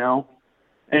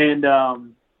 And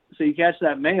so you catch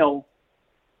that male,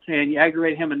 and you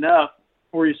aggravate him enough,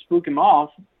 or you spook him off,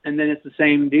 and then it's the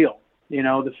same deal.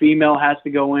 The female has to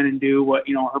go in and do what,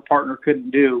 her partner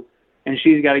couldn't do and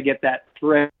she's got to get that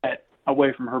threat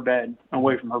away from her bed,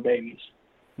 away from her babies.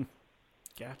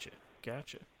 Gotcha.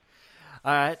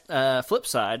 All right. Flip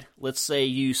side, let's say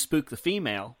you spook the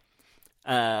female.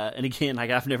 And again,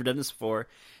 like I've never done this before.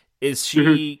 Is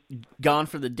she gone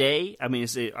for the day? I mean,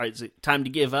 is it time to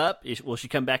give up? Will she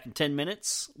come back in 10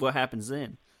 minutes? What happens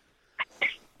then?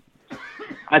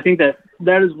 I think that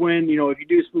is when, if you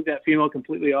do spook that female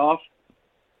completely off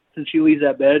and she leaves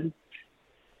that bed,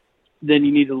 then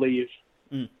you need to leave.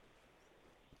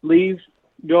 Leave,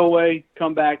 go away,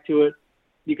 come back to it.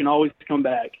 You can always come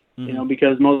back,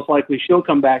 because most likely she'll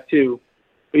come back too,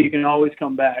 but you can always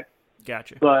come back.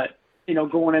 Gotcha. But,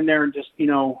 going in there and just,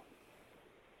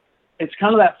 it's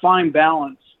kind of that fine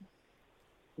balance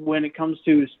when it comes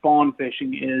to spawn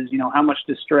fishing is, how much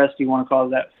distress do you want to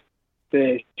cause that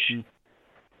fish? Do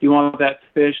you want that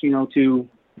fish, to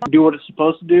do what it's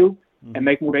supposed to do and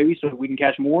make more babies so we can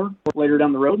catch more later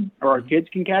down the road, or our kids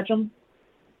can catch them?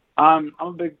 I'm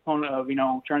a big proponent of,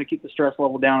 trying to keep the stress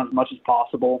level down as much as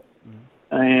possible.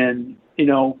 And,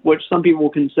 which some people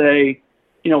can say,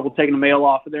 we're taking a male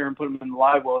off of there and put them in the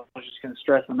live well, it's just going to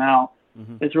stress them out.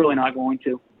 It's really not going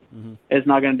to. It's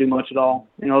not going to do much at all.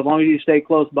 As long as you stay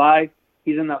close by,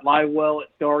 he's in that live well,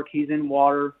 it's dark, he's in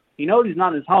water. He's not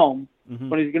in his home,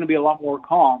 but he's going to be a lot more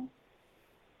calm.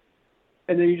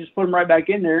 And then you just put him right back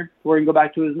in there where he can go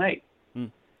back to his mate.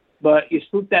 But you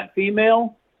spook that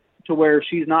female to where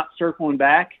she's not circling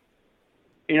back,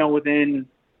 within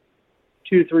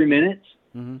 2 to 3 minutes,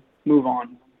 move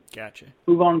on. Gotcha.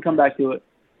 Move on and come back to it.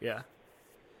 Yeah.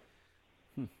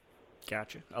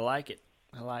 Gotcha. I like it.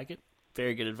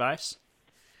 Very good advice.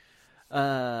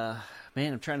 Man,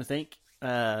 I'm trying to think.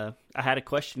 I had a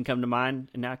question come to mind,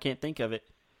 and now I can't think of it.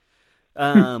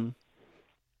 You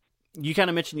kind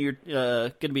of mentioned you're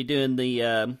going to be doing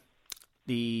the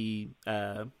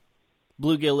bluegill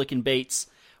licking baits.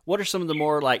 What are some of the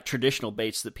more like traditional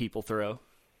baits that people throw?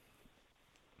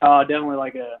 Definitely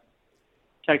like a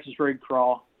Texas rig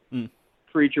crawl,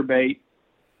 creature bait,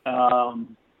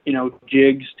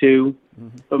 jigs too.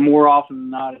 But more often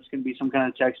than not, it's going to be some kind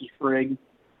of Texas rig.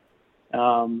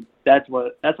 That's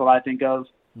what I think of.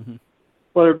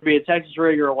 Whether it be a Texas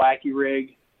rig or a wacky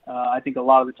rig, I think a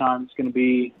lot of the time it's going to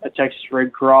be a Texas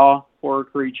rig crawl or a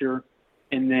creature,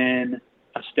 and then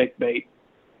a stick bait.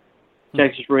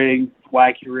 Texas rig,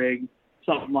 wacky rig,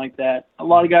 something like that. A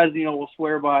lot of guys, will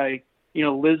swear by,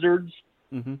 lizards.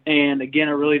 And again,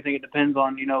 I really think it depends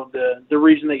on, the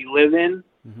region that you live in.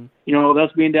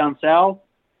 Us being down south,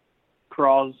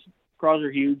 craws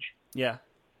are huge. Yeah.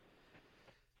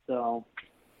 So,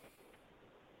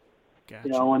 gotcha.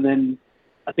 And then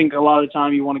I think a lot of the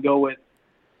time you want to go with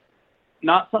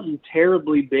not something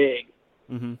terribly big.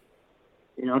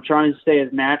 Trying to stay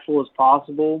as natural as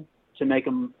possible to make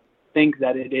them think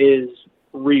that it is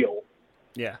real.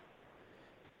 Yeah.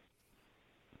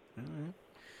 All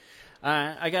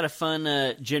right. I got a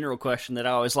fun general question that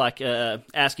I always like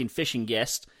asking fishing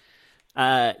guests.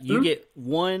 You get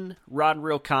one rod and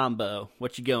reel combo.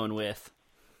 What you going with?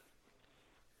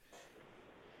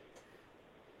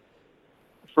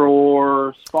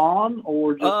 For spawn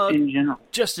or just in general?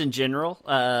 Just in general.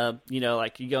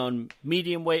 Like you going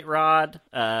medium weight rod,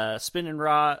 spinning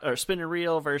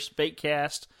reel versus bait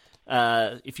cast.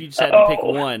 If you just had to pick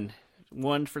one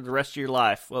for the rest of your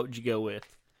life, what would you go with?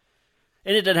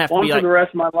 And it doesn't have to be for like the rest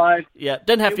of my life. Yeah, it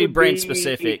doesn't have to be brand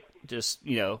specific. Just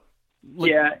Yeah,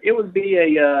 it would be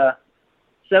a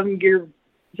 7-gear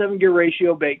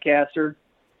ratio bait caster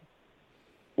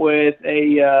with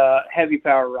a heavy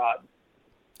power rod.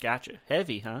 Gotcha.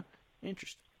 Heavy, huh?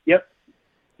 Interesting. Yep.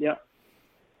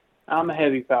 I'm a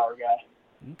heavy power guy.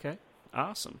 Okay.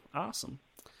 Awesome.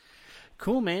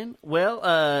 Cool, man. Well,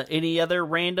 any other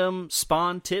random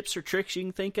spawn tips or tricks you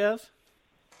can think of?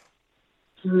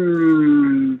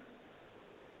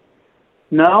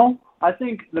 No. I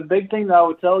think the big thing that I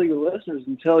would tell your listeners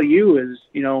and tell you is,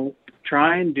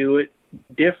 try and do it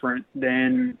different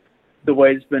than the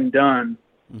way it's been done.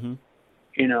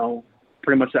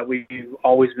 Pretty much that we've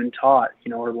always been taught,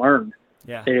 or learned.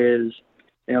 Yeah. Is,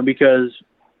 because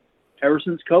ever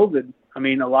since COVID,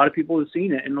 a lot of people have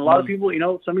seen it. And a lot of people,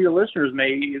 some of your listeners may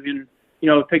even,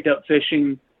 have picked up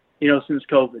fishing, since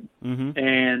COVID.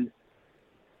 And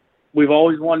we've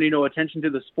always wanted, attention to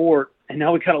the sport. And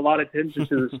now we got a lot of attention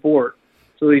to the sport.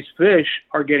 So these fish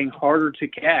are getting harder to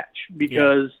catch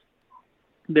because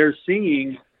they're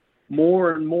seeing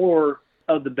more and more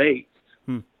of the baits.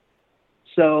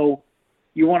 So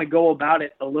you want to go about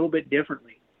it a little bit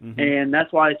differently. And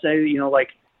that's why I say,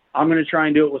 I'm going to try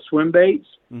and do it with swim baits,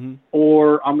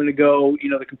 or I'm going to go,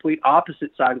 the complete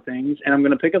opposite side of things, and I'm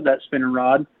going to pick up that spinning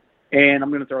rod, and I'm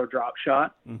going to throw a drop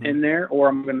shot in there, or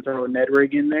I'm going to throw a Ned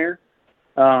rig in there.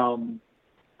 I'm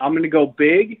going to go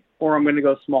big, or I'm going to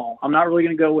go small. I'm not really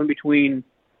going to go in between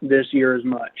this year as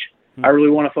much. I really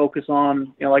want to focus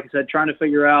on, like I said, trying to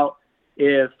figure out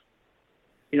if,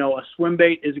 a swim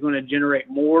bait is going to generate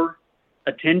more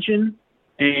attention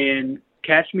and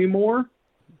catch me more,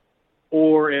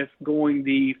 or if going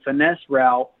the finesse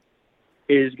route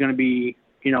is going to be,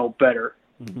 better.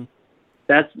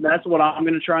 That's what I'm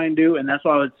going to try and do. And that's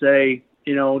what I would say,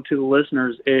 to the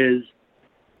listeners is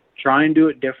try and do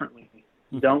it differently.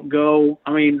 Don't go,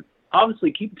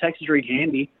 obviously keep the Texas rig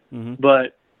handy,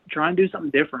 but try and do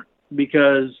something different,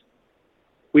 because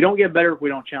we don't get better if we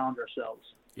don't challenge ourselves.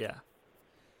 Yeah.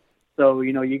 So,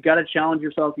 you got to challenge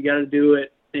yourself. You got to do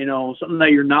it, something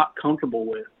that you're not comfortable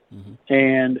with.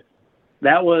 And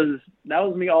that was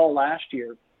me all last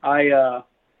year. I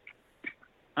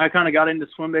kind of got into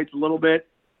swim baits a little bit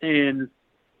in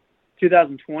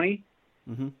 2020.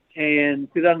 And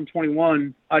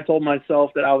 2021, I told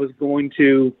myself that I was going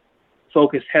to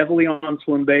focus heavily on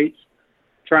swim baits,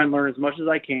 try and learn as much as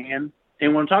I can.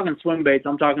 And when I'm talking swim baits,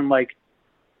 I'm talking like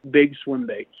big swim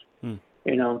baits,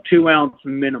 2 ounce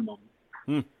minimum.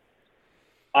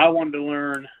 I wanted to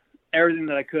learn everything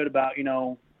that I could about,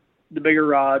 the bigger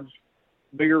rods,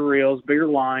 bigger reels, bigger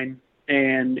line,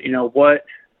 and,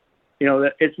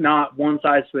 that it's not one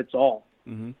size fits all,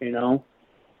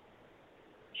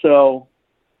 So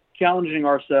challenging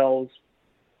ourselves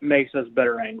makes us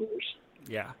better anglers.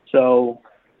 Yeah. So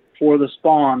for the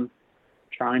spawn,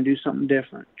 try and do something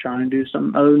different. Try and do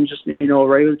something other than just, a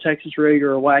regular Texas rig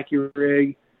or a wacky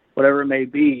rig, whatever it may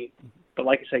be. But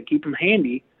like I said, keep them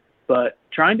handy, but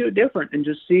try and do it different and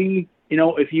just see,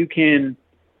 if you can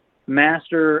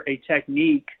master a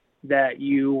technique that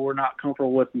you were not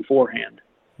comfortable with beforehand.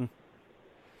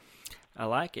 I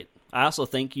like it. I also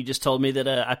think you just told me that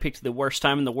I picked the worst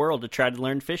time in the world to try to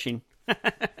learn fishing.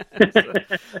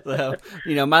 So,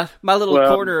 my little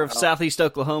corner of southeast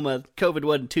Oklahoma, COVID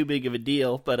wasn't too big of a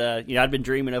deal, but I'd been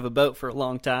dreaming of a boat for a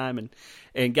long time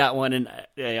and got one, and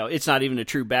it's not even a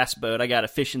true bass boat. I got a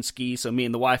fishing ski, so me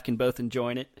and the wife can both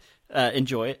enjoy it.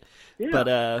 Yeah.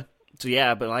 But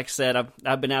but like I said,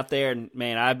 I've been out there, and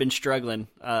man, I've been struggling.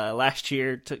 Last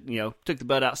year, took the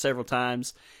boat out several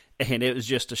times, and it was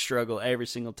just a struggle every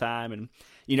single time. And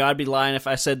I'd be lying if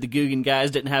I said the Googan guys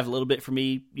didn't have a little bit for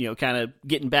me, kind of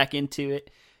getting back into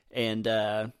it. And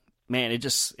man,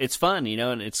 it's fun,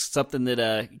 and it's something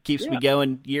that keeps me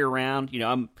going year round.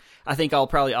 I think I'll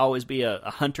probably always be a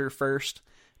hunter first,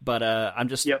 but I'm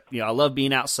just I love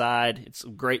being outside. It's a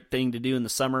great thing to do in the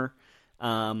summer.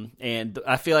 And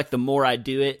I feel like the more I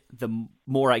do it, the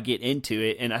more I get into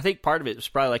it. And I think part of it was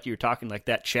probably like you were talking, like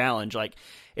that challenge, like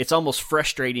it's almost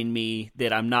frustrating me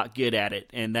that I'm not good at it.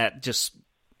 And that just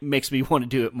makes me want to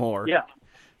do it more. Yeah.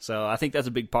 So I think that's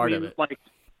a big part of it. Like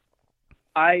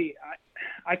I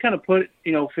kind of put,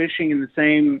 fishing in the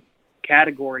same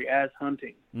category as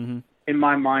hunting in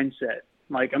my mindset.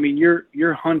 Like,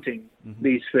 you're hunting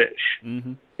these fish,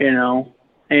 and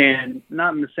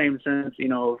not in the same sense,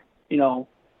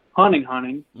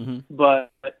 hunting,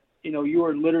 but, you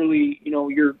are literally,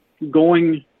 you're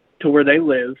going to where they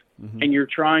live and you're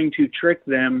trying to trick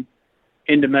them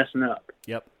into messing up.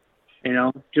 Yep.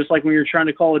 Just like when you're trying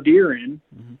to call a deer in,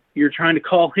 you're trying to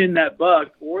call in that buck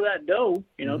or that doe,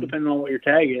 depending on what your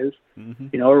tag is,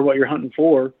 or what you're hunting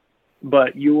for.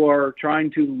 But you are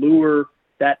trying to lure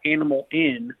that animal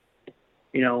in,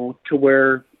 to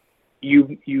where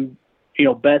you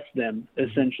best them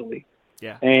essentially.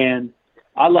 Yeah. And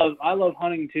I love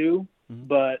hunting too,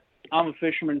 but I'm a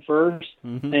fisherman first.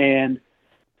 And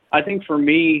I think for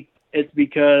me, it's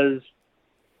because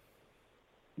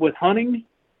with hunting,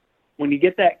 when you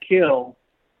get that kill,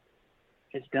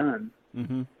 it's done.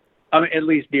 At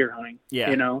least deer hunting,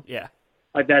 Yeah.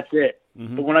 like that's it.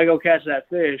 But when I go catch that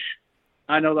fish,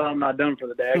 I know that I'm not done for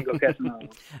the day. I can go catch another one.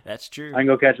 That's true. I can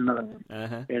go catch another one,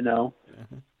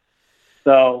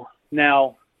 So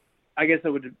now I guess it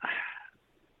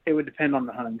would depend on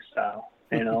the hunting style,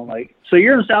 like, so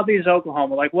you're in southeast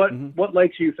Oklahoma. Like what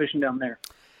lakes are you fishing down there?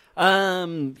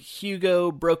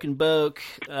 Hugo, Broken Boak.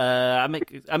 I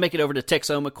make it over to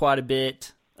Texoma quite a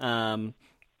bit. Like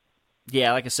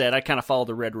I said, I kind of follow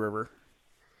the Red River.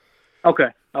 Okay.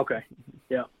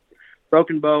 Yeah.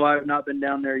 Broken Bow, I have not been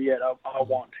down there yet. I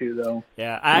want to though.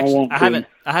 Yeah, I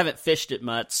haven't fished it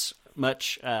much.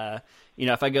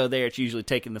 If I go there, it's usually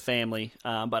taking the family.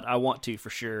 But I want to for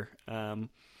sure.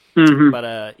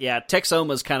 But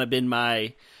Texoma's kind of been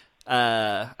my,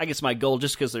 I guess my goal,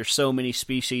 just because there's so many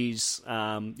species.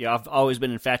 I've always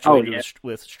been infatuated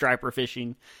with striper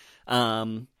fishing.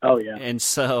 Oh yeah. And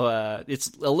so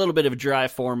it's a little bit of a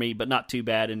drive for me, but not too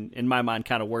bad. And in my mind,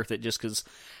 kind of worth it just because,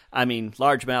 I mean,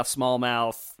 largemouth,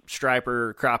 smallmouth,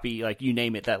 striper, crappie, like you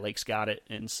name it, that lake's got it.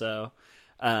 And so,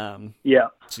 yeah.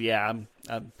 So yeah,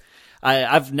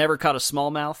 I've never caught a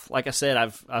smallmouth. Like I said,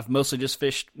 I've mostly just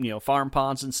fished, farm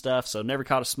ponds and stuff. So never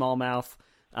caught a smallmouth.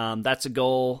 That's a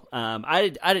goal. I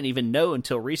didn't even know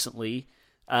until recently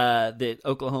that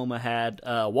Oklahoma had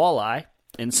walleye,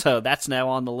 and so that's now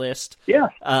on the list. Yeah.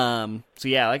 So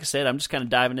yeah, like I said, I'm just kind of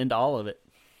diving into all of it.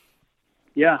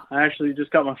 Yeah, I actually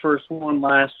just got my first one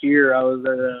last year. I was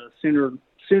at a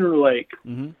Sooner Lake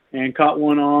and caught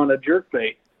one on a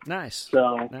jerkbait. Nice.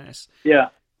 So nice. Yeah.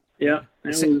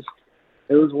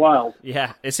 It was wild.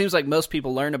 Yeah, it seems like most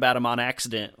people learn about them on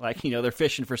accident. Like, they're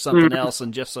fishing for something else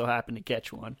and just so happen to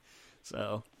catch one.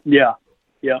 So yeah.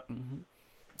 Well,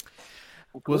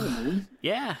 cool, man.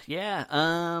 Yeah.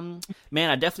 Man,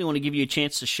 I definitely want to give you a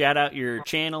chance to shout out your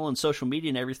channel and social media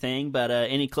and everything. But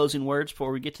any closing words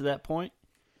before we get to that point?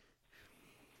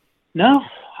 No,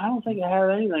 I don't think I have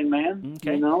anything, man.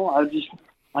 Okay. I just,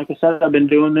 like I said, I've been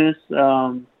doing this.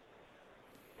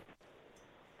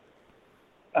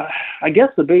 I guess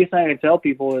the biggest thing I can tell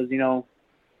people is,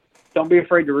 don't be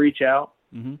afraid to reach out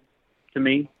to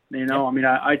me. I mean,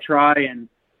 I try, and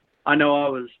I know I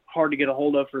was hard to get a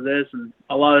hold of for this, and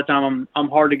a lot of the time I'm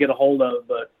hard to get a hold of.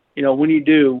 But when you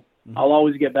do, I'll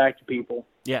always get back to people.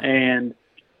 Yeah. And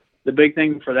the big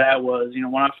thing for that was,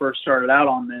 when I first started out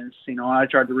on this, I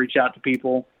tried to reach out to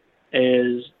people,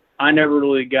 is I never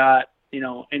really got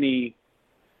any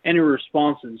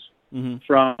responses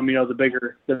from the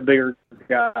bigger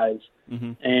guys,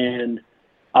 and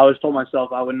I always told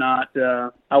myself I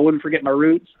wouldn't forget my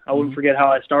roots, I wouldn't forget how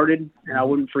I started, and I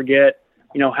wouldn't forget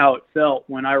how it felt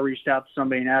when I reached out to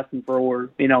somebody and asked them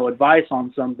for advice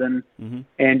on something,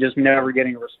 and just never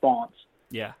getting a response.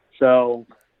 Yeah. So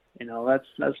that's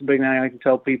the big thing I can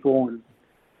tell people, and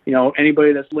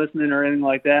anybody that's listening or anything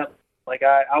like that. Like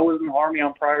I was in the Army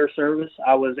on prior service.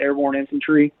 I was airborne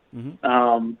infantry.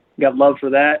 Got love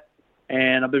for that,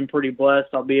 and I've been pretty blessed.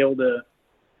 I'll be able to,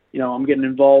 I'm getting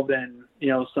involved in,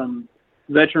 some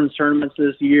veterans tournaments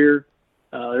this year.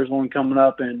 There's one coming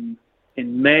up in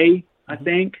May, I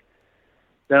think,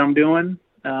 that I'm doing.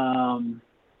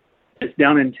 It's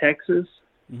down in Texas.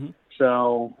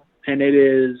 So, and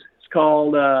it's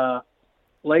called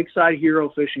Lakeside Hero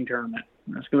Fishing Tournament.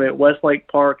 It's going to be at Westlake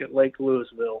Park at Lake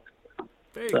Louisville.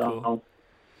 Very cool.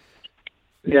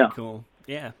 Yeah. Cool.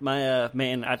 Yeah, my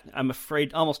man, I'm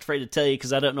almost afraid to tell you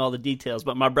because I don't know all the details.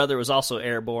 But my brother was also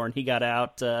airborne. He got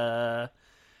out. I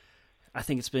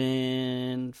think it's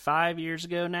been 5 years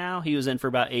ago now. He was in for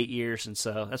about 8 years, and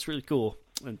so that's really cool.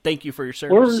 And thank you for your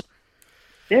service.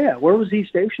 Where was he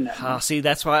stationed at? See,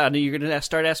 that's why I knew you were going to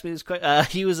start asking me this question.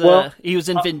 He was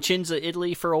in Vicenza,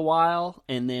 Italy for a while,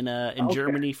 and then in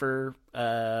Germany for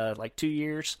like 2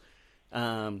 years.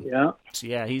 So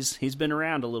yeah, he's been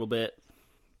around a little bit.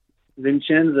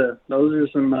 Vicenza, those are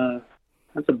some.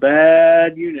 That's a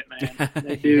bad unit, man.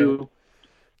 They do.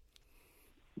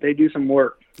 They do some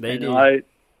work. They do. I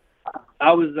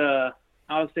was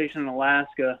stationed in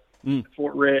Alaska,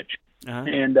 Fort Rich,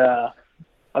 and a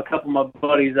couple of my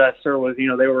buddies I served with,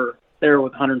 they were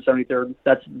with 173rd.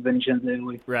 That's Vincenza,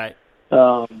 Italy. Right.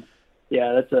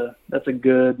 Yeah, that's a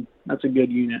good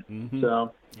unit.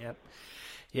 So. Yep.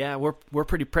 Yeah, we're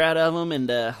pretty proud of them, and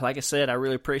like I said, I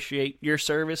really appreciate your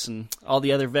service and all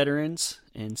the other veterans.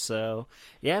 And so,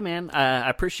 yeah, man, I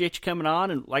appreciate you coming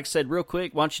on. And like I said, real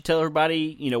quick, why don't you tell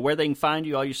everybody, where they can find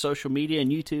you, all your social media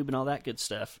and YouTube and all that good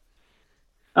stuff.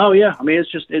 Oh yeah, I mean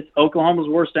it's Oklahoma's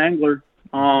Worst Angler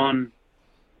on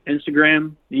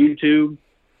Instagram, YouTube,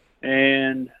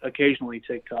 and occasionally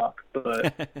TikTok,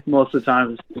 but most of the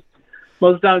time it's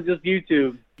just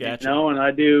YouTube. Gotcha. And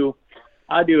I do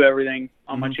everything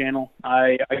on my channel.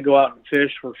 I go out and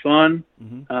fish for fun.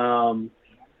 I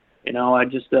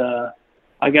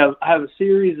have a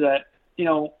series that,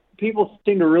 people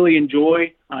seem to really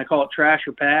enjoy. I call it Trash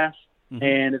or Pass.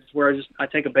 And it's where I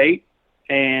take a bait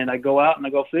and I go out and I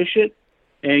go fish it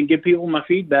and give people my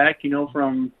feedback,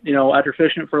 from, after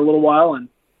fishing it for a little while, and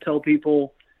tell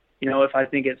people, if I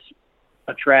think it's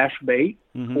a trash bait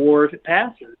or if it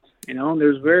passes.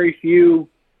 There's very few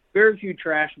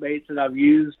trash baits that I've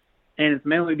used, and it's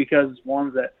mainly because it's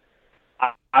ones that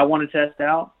I want to test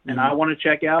out and I want to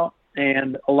check out,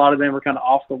 and a lot of them are kind of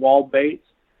off the wall baits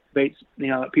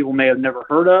that people may have never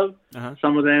heard of.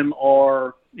 Some of them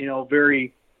are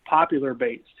very popular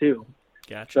baits too.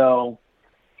 Gotcha. So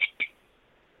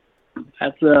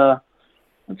that's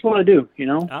what I do.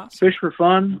 Awesome. Fish for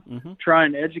fun, try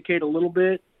and educate a little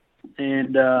bit,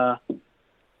 and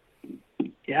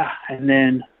and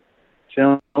then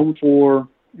film for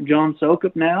John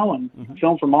Sokup now, and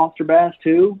film for Monster Bass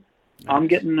too. Nice. I'm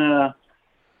getting the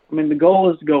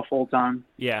goal is to go full-time.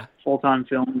 Yeah. Full-time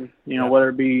film, whether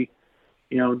it be,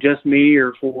 just me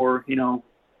or for,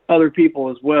 other people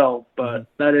as well. But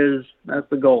that's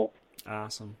the goal.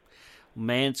 Awesome.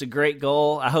 Man, it's a great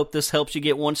goal. I hope this helps you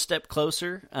get one step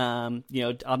closer. I'm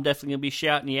definitely going to be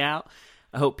shouting you out.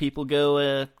 I hope people go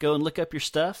and look up your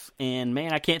stuff. And,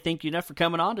 man, I can't thank you enough for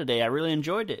coming on today. I really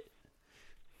enjoyed it.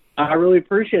 I really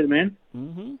appreciate it, man.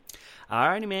 Mm-hmm. All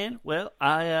righty, man. Well,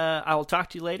 I will talk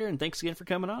to you later, and thanks again for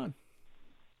coming on.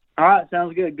 All right,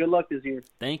 sounds good. Good luck this year.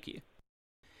 Thank you.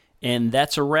 And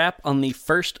that's a wrap on the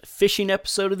first fishing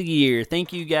episode of the year.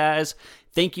 Thank you, guys.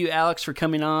 Thank you, Alex, for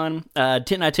coming on.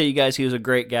 Didn't I tell you guys he was a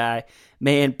great guy?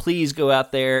 Man, please go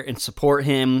out there and support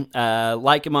him.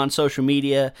 Like him on social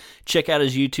media. Check out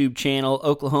his YouTube channel,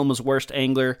 Oklahoma's Worst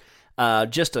Angler.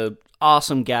 Just a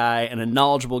awesome guy and a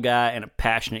knowledgeable guy and a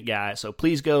passionate guy. So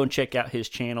please go and check out his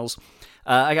channels.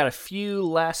 I got a few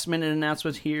last-minute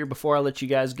announcements here before I let you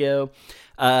guys go.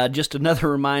 Just another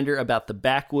reminder about the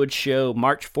Backwoods Show,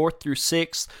 March 4th through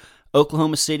 6th,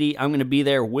 Oklahoma City. I'm going to be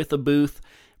there with a booth.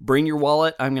 Bring your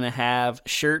wallet. I'm going to have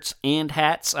shirts and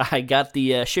hats. I got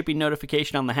the shipping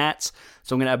notification on the hats,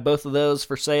 so I'm going to have both of those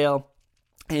for sale.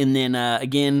 And then,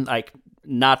 again,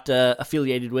 not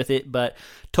affiliated with it, but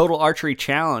Total Archery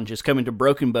Challenge is coming to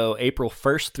Broken Bow April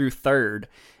 1st through 3rd.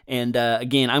 And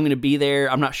again, I'm going to be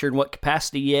there. I'm not sure in what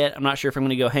capacity yet. I'm not sure if I'm going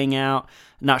to go hang out.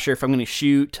 I'm not sure if I'm going to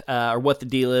shoot or what the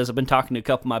deal is. I've been talking to a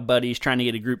couple of my buddies trying to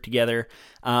get a group together.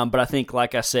 But I think,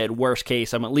 like I said, worst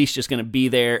case, I'm at least just going to be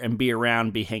there and be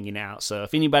around, be hanging out. So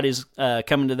if anybody's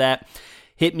coming to that,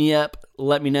 hit me up.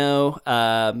 Let me know.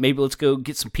 Maybe let's go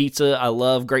get some pizza. I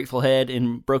love Grateful Head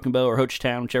in Broken Bow or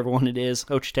Hochatown, whichever one it is,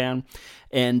 Hochatown.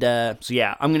 And so,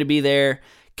 yeah, I'm going to be there.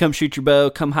 Come shoot your bow,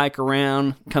 come hike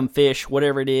around, come fish,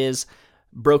 whatever it is.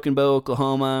 Broken Bow,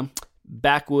 Oklahoma,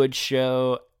 Backwoods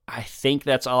Show. I think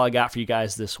that's all I got for you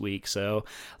guys this week. So,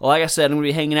 like I said, I'm going to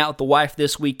be hanging out with the wife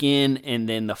this weekend, and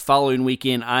then the following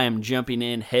weekend, I am jumping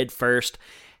in head first.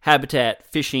 Habitat,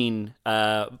 fishing,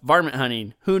 varmint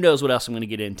hunting, who knows what else I'm going to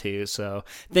get into. So,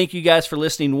 thank you guys for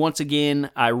listening once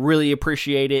again. I really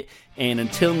appreciate it. And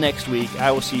until next week, I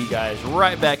will see you guys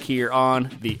right back here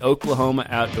on the Oklahoma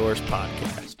Outdoors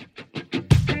Podcast.